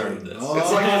sorry I started this.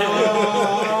 It's like hello.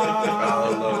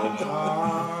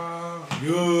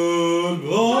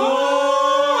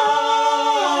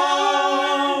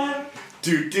 Goodbye.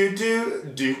 Do do do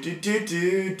do do do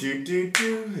do do do do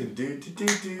do do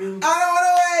do. I don't want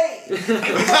to wait.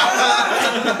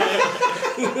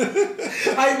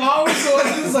 I've always thought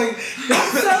this is like that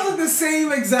sounds like the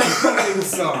same exact part of the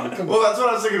song. Come on. Well, that's what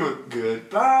I was thinking with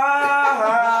goodbye.